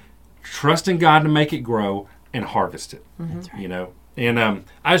seed, trust in God to make it grow, and harvest it. That's right. You know, and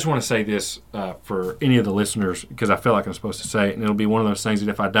I just want to say this for any of the listeners because I feel like I'm supposed to say it, and it'll be one of those things that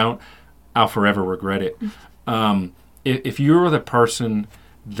if I don't, I'll forever regret it. If you're the person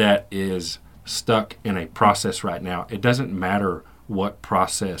that is stuck in a process right now, it doesn't matter what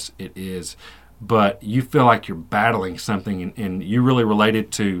process it is, but you feel like you're battling something and you really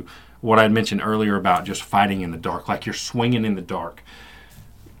related to what I mentioned earlier about just fighting in the dark, like you're swinging in the dark.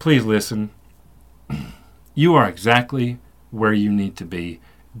 Please listen. You are exactly where you need to be.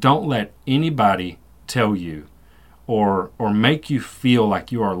 Don't let anybody tell you or make you feel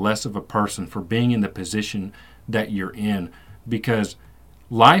like you are less of a person for being in the position that you're in, because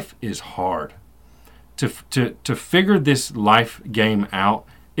life is hard. To figure this life game out,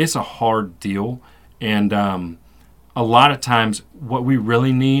 it's a hard deal. And a lot of times what we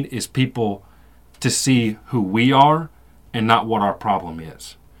really need is people to see who we are and not what our problem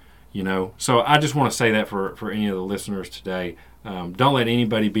is. You know, so I just want to say that for any of the listeners today. Don't let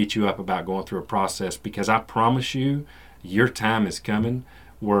anybody beat you up about going through a process, because I promise you, your time is coming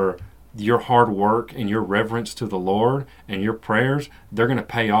where your hard work and your reverence to the Lord and your prayers, they're going to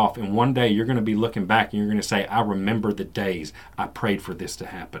pay off. And one day you're going to be looking back and you're going to say, I remember the days I prayed for this to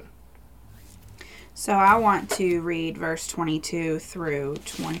happen. So I want to read verse 22 through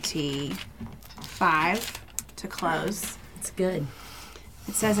 25 to close. It's good.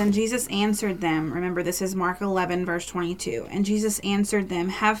 It says, and Jesus answered them. Remember, this is Mark 11, verse 22. And Jesus answered them,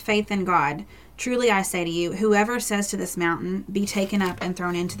 have faith in God. Truly I say to you, whoever says to this mountain, be taken up and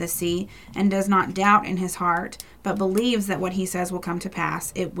thrown into the sea, and does not doubt in his heart, but believes that what he says will come to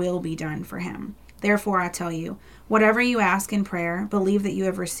pass, it will be done for him. Therefore I tell you, whatever you ask in prayer, believe that you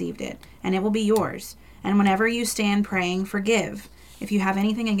have received it, and it will be yours. And whenever you stand praying, forgive, if you have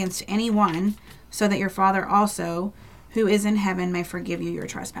anything against anyone, so that your Father also, who is in heaven, may forgive you your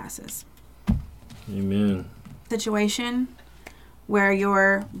trespasses. Amen. Situation where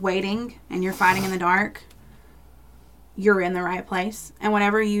you're waiting and you're fighting in the dark, you're in the right place. And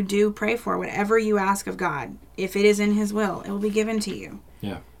whatever you do pray for, whatever you ask of God, if it is in his will, it will be given to you.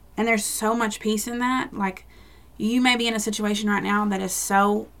 Yeah. And there's so much peace in that. Like, you may be in a situation right now that is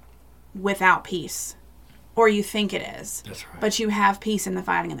so without peace. Or you think it is. That's right. But you have peace in the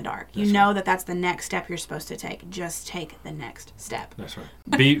fighting in the dark. You know that that's the next step you're supposed to take. Just take the next step. That's right.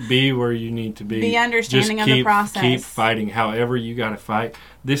 Be where you need to be. Be understanding of the process. Keep fighting. However you got to fight.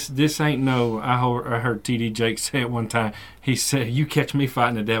 This ain't no. I heard T.D. Jakes say it one time. He said, "You catch me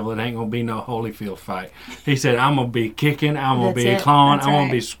fighting the devil, it ain't gonna be no Holyfield fight." He said, "I'm gonna be kicking. I'm gonna be clawing. I'm gonna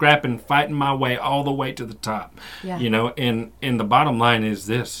be scrapping, fighting my way all the way to the top." Yeah. You know. And the bottom line is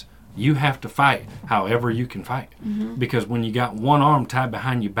this. You have to fight however you can fight. Mm-hmm. Because when you got one arm tied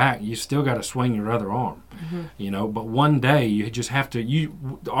behind your back, you still got to swing your other arm. Mm-hmm. You know, but one day you just have to,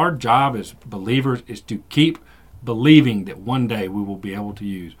 our job as believers is to keep believing that one day we will be able to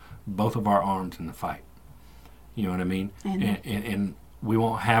use both of our arms in the fight. You know what I mean? And we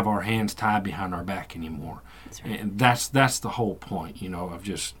won't have our hands tied behind our back anymore. That's right. And that's the whole point, of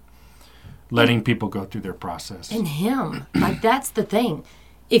just letting people go through their process. And him, like, that's the thing.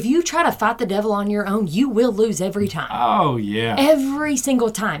 If you try to fight the devil on your own, you will lose every time. Oh, yeah. Every single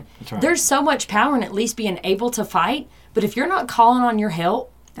time. That's right. There's so much power in at least being able to fight, but if you're not calling on your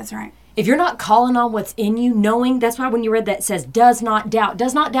help, that's right. If you're not calling on what's in you, knowing, that's why when you read that it says, does not doubt.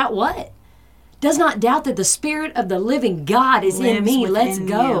 Does not doubt what? Does not doubt that the Spirit of the living God is in me. Let's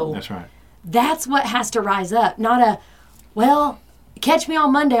go. You. That's right. That's what has to rise up. Not well, catch me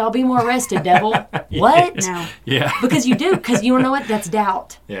on Monday. I'll be more rested, devil. What? No. Yeah. Because you do. Because you know what? That's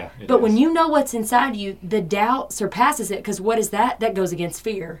doubt. Yeah. But when you know what's inside you, the doubt surpasses it. Because what is that? That goes against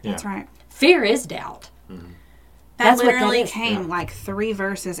fear. Yeah. That's right. Fear is doubt. Mm-hmm. That literally came like 3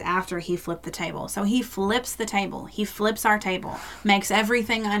 verses after he flipped the table. So he flips the table. He flips our table. Makes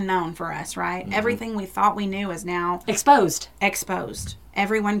everything unknown for us, right? Mm-hmm. Everything we thought we knew is now exposed.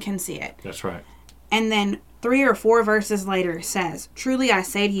 Everyone can see it. That's right. And then 3 or 4 verses later says, truly I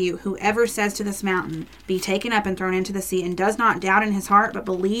say to you, whoever says to this mountain, be taken up and thrown into the sea, and does not doubt in his heart, but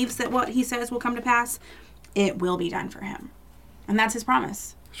believes that what he says will come to pass, it will be done for him. And that's his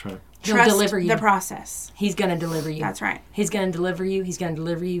promise. That's right. Trust He'll deliver you. The process. He's going to deliver you. That's right. He's going to deliver you. He's going to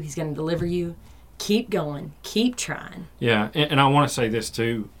deliver you. He's going to deliver you. Keep going. Keep trying. Yeah, and I want to say this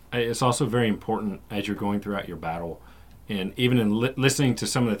too. It's also very important as you're going throughout your battle, and even in listening to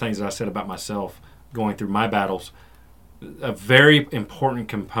some of the things that I said about myself going through my battles, a very important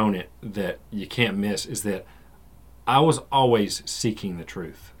component that you can't miss is that I was always seeking the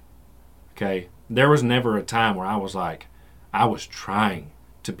truth. Okay? There was never a time where I was trying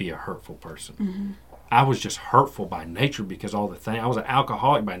to be a hurtful person. Mm-hmm. I was just hurtful by nature because all the things. I was an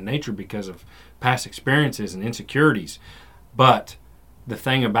alcoholic by nature because of past experiences and insecurities. But the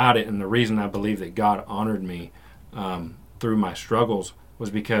thing about it, and the reason I believe that God honored me through my struggles, was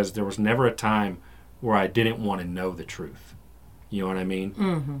because there was never a time where I didn't want to know the truth. You know what I mean?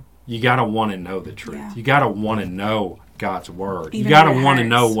 Mm-hmm. You got to want to know the truth. Yeah. You got to want to know God's word. You got to want to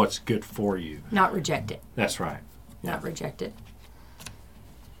know what's good for you. Not reject it. That's right. Not reject it.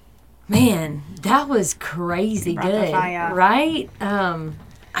 Man, that was crazy good, right?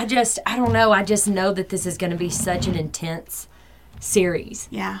 I don't know. I just know that this is going to be such an intense series.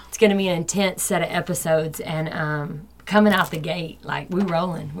 Yeah. It's going to be an intense set of episodes, and coming out the gate, like, we're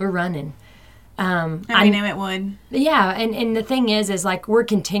running. And we knew it would. Yeah, and the thing is like, we're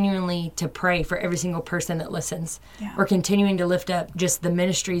continually to pray for every single person that listens. Yeah. We're continuing to lift up just the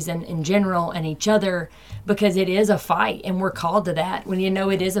ministries in general and each other, because it is a fight, and we're called to that when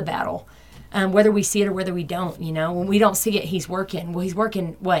it is a battle. Whether we see it or whether we don't, when we don't see it, he's working. Well, he's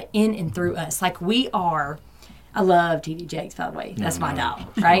working, in and through us. Like, we are. I love T.D. Jakes, by the way. That's my dog,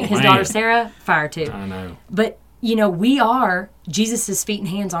 right? His daughter, Sarah, fire too. I know. But, we are Jesus' feet and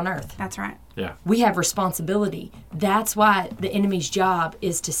hands on earth. That's right. Yeah. We have responsibility. That's why the enemy's job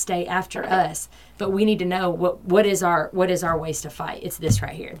is to stay after us. But we need to know what is our ways to fight. It's this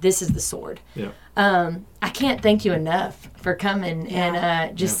right here. This is the sword. Yeah. I can't thank you enough for coming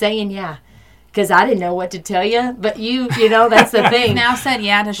and just saying because I didn't know what to tell you, but that's the thing. Now said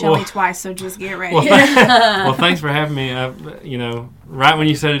yeah to Shelly twice, so just get ready. Well, thanks for having me. Right when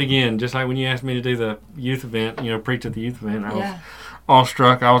you said it again, just like when you asked me to do the youth event, preach at the youth event, I was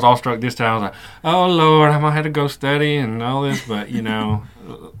awestruck. I was awestruck this time. I was like, oh, Lord, I might have to go study and all this, but,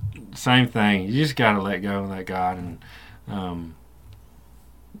 same thing. You just got to let go and let God, and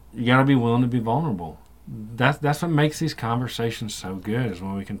you got to be willing to be vulnerable. That's what makes these conversations so good, is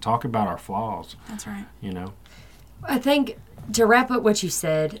when we can talk about our flaws. That's right. I think, to wrap up what you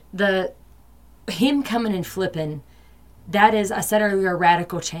said, him coming and flipping, that is, I said earlier, a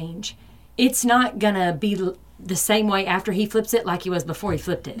radical change. It's not going to be the same way after he flips it like he was before he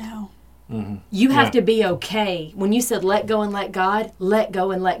flipped it. No. Mm-hmm. You have to be okay. When you said let go and let God, let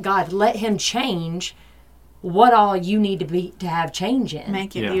go and let God. Let him change what all you need to have change in.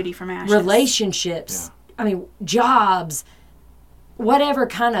 Make it beauty from ashes. Relationships. Yeah. Jobs. Whatever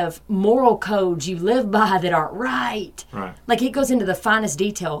kind of moral codes you live by that aren't right. Right. Like, it goes into the finest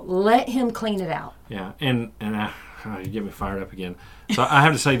detail. Let him clean it out. Yeah. And you get me fired up again. So I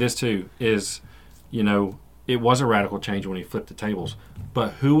have to say this too, is, it was a radical change when he flipped the tables.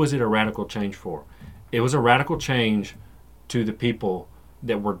 But who was it a radical change for? It was a radical change to the people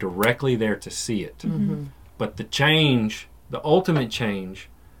that were directly there to see it. Mm-hmm. But the ultimate change,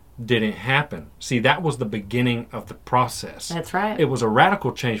 didn't happen. See, that was the beginning of the process. That's right. It was a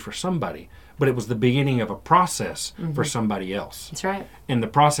radical change for somebody, but it was the beginning of a process for somebody else. That's right. And the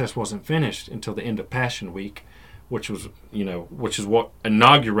process wasn't finished until the end of Passion Week, which is what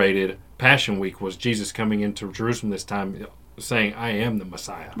inaugurated Passion Week, was Jesus coming into Jerusalem this time, saying, I am the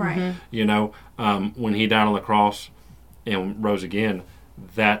Messiah. Right. You know, when he died on the cross and rose again,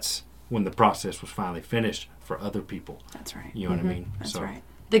 that's when the process was finally finished for other people. That's right. You know what I mean? That's right.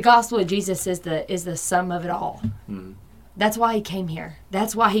 The gospel of Jesus is the sum of it all. That's why he came here.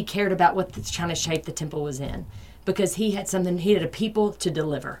 That's why he cared about what the kind of shape the temple was in, because he had a people to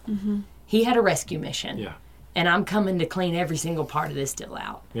deliver. He had a rescue mission. Yeah. And I'm coming to clean every single part of this deal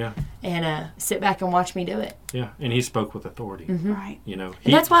out. Yeah. And sit back and watch me do it. Yeah. And he spoke with authority. Right. You know,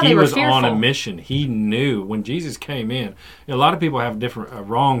 And that's why they were was fearful. on a mission. He knew when Jesus came in. A lot of people have a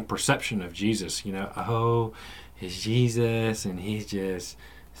wrong perception of Jesus. You know, oh, it's Jesus and he's just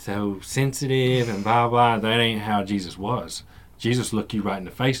so sensitive and blah, blah. That ain't how Jesus was. Jesus looked you right in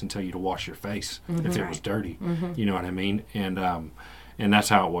the face and tell you to wash your face if it was dirty. You know what I mean? And that's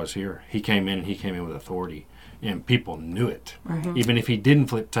how it was here. He came in with authority. And people knew it. Even if he didn't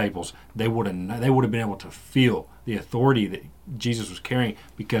flip tables, they would have been able to feel the authority that Jesus was carrying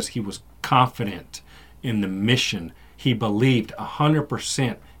because he was confident in the mission. He believed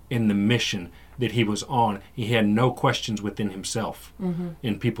 100% in the mission that he was on. He had no questions within himself,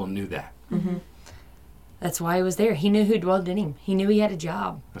 and people knew that. That's why he was there. He knew who dwelled in him. He knew he had a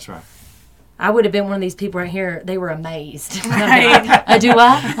job. That's right. I would have been one of these people right here. They were amazed. Right. Do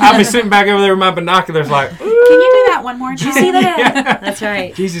I? I'll be sitting back over there with my binoculars like, ooh. Can you do that one more time? Did you see that? That's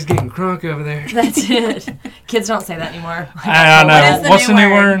right. Jesus getting crunk over there. That's it. Kids don't say that anymore. I know. What is the What's new the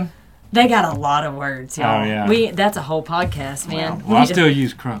new word? word? They got a lot of words, y'all. Oh, yeah. That's a whole podcast, man. Well, I still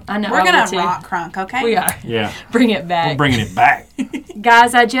use crunk. I know. We're I will going to too. rock crunk, okay? We are. Yeah. Bring it back. We're bringing it back.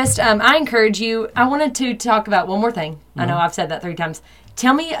 Guys, I encourage you. I wanted to talk about one more thing. I know I've said that 3 times.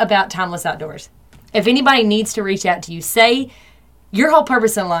 Tell me about Timeless Outdoors. If anybody needs to reach out to you, say your whole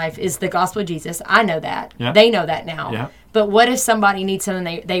purpose in life is the gospel of Jesus. I know that. Yeah. They know that now. Yeah. But what if somebody needs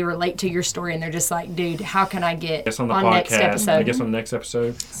something, they relate to your story and they're just like, dude, how can I get I guess on the on podcast. next episode? I guess on the next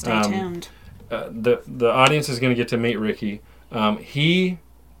episode. Stay tuned. The audience is going to get to meet Ricky. He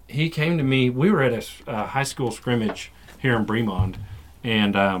came to me. We were at a high school scrimmage here in Bremond,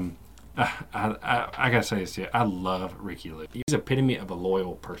 and I gotta say this to you. I love Ricky Lee. He's the epitome of a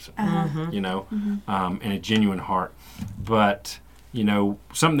loyal person, you know, and a genuine heart. But you know,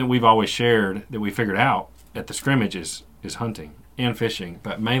 something that we've always shared that we figured out at the scrimmage is hunting and fishing,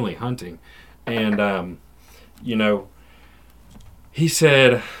 but mainly hunting. And you know, he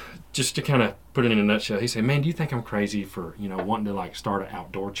said, just to kind of put it in a nutshell, he said, "Man, do you think I'm crazy for, you know, wanting to like start an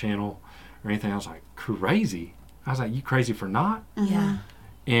outdoor channel or anything?" I was like, "Crazy?" I was like, "You crazy for not?" Yeah.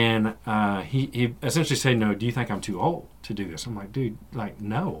 And he essentially said, "No, do you think I'm too old to do this?" I'm like, "Dude, like,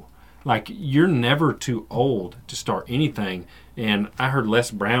 no. Like, you're never too old to start anything." And I heard Les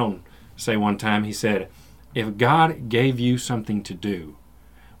Brown say one time, he said, "If God gave you something to do,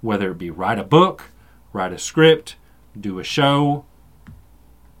 whether it be write a book, write a script, do a show,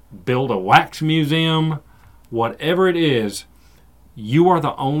 build a wax museum, whatever it is, you are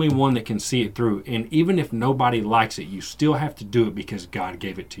the only one that can see it through. And even if nobody likes it, you still have to do it because God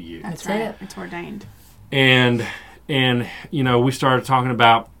gave it to you." That's That's right. it. It's ordained. And you know, we started talking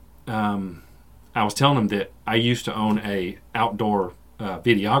about, I was telling him that I used to own a outdoor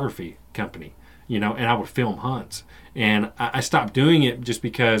videography company, you know, and I would film hunts. And I stopped doing it just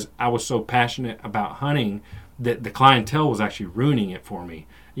because I was so passionate about hunting that the clientele was actually ruining it for me,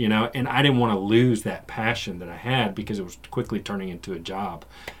 you know, and I didn't want to lose that passion that I had because it was quickly turning into a job,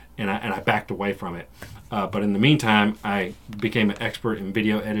 and I backed away from it. But in the meantime, I became an expert in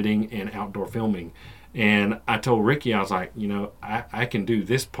video editing and outdoor filming. And I told Ricky, I was like, you know, I can do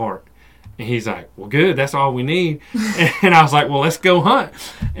this part. And he's like, "Well, good, that's all we need." And I was like, "Well, let's go hunt."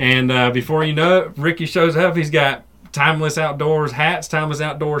 And before you know it, Ricky shows up. He's got Timeless Outdoors hats, Timeless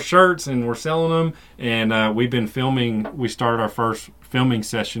Outdoors shirts, and we're selling them. And we've been filming. We started our first filming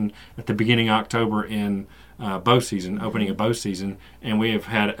session at the beginning of October in bow season, opening of bow season, and we have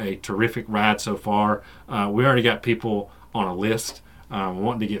had a terrific ride so far. We already got people on a list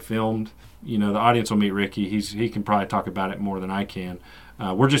wanting to get filmed. You know, the audience will meet Ricky. He can probably talk about it more than I can.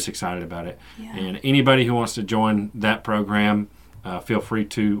 We're just excited about it. Yeah. And anybody who wants to join that program, feel free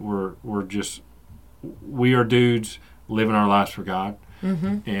to. We are dudes living our lives for God.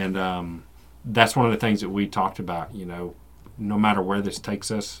 And that's one of the things that we talked about. You know, no matter where this takes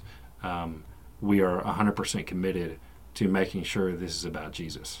us, we are 100% committed to making sure this is about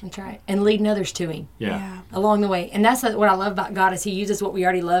Jesus. That's right. And leading others to him Yeah. along the way. And that's what I love about God is he uses what we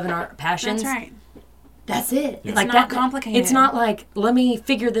already love in our passions. That's right. That's it. It's Like not that, complicated. It's not like, let me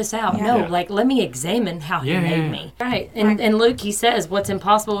figure this out. Yeah. No, Yeah. like, let me examine how he made me. Right. And Luke, he says, what's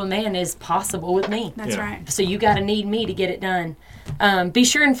impossible with man is possible with me. That's Yeah. right. So you got to need me to get it done. Be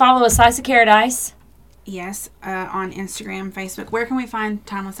sure and follow us, Slice of Caradise. Yes, on Instagram, Facebook. Where can we find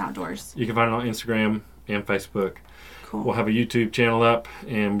Timeless Outdoors? You can find it on Instagram and Facebook. Cool. We'll have a YouTube channel up,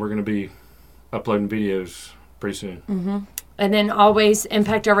 and we're going to be uploading videos pretty soon. Mm-hmm. And then always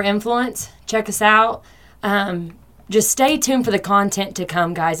Impact Over Influence. Check us out. Just stay tuned for the content to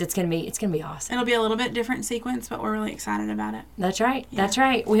come, guys. It's gonna be awesome. It'll be a little bit different sequence, but we're really excited about it. That's right. Yeah. That's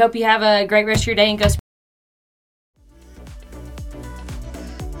right. We hope you have a great rest of your day and go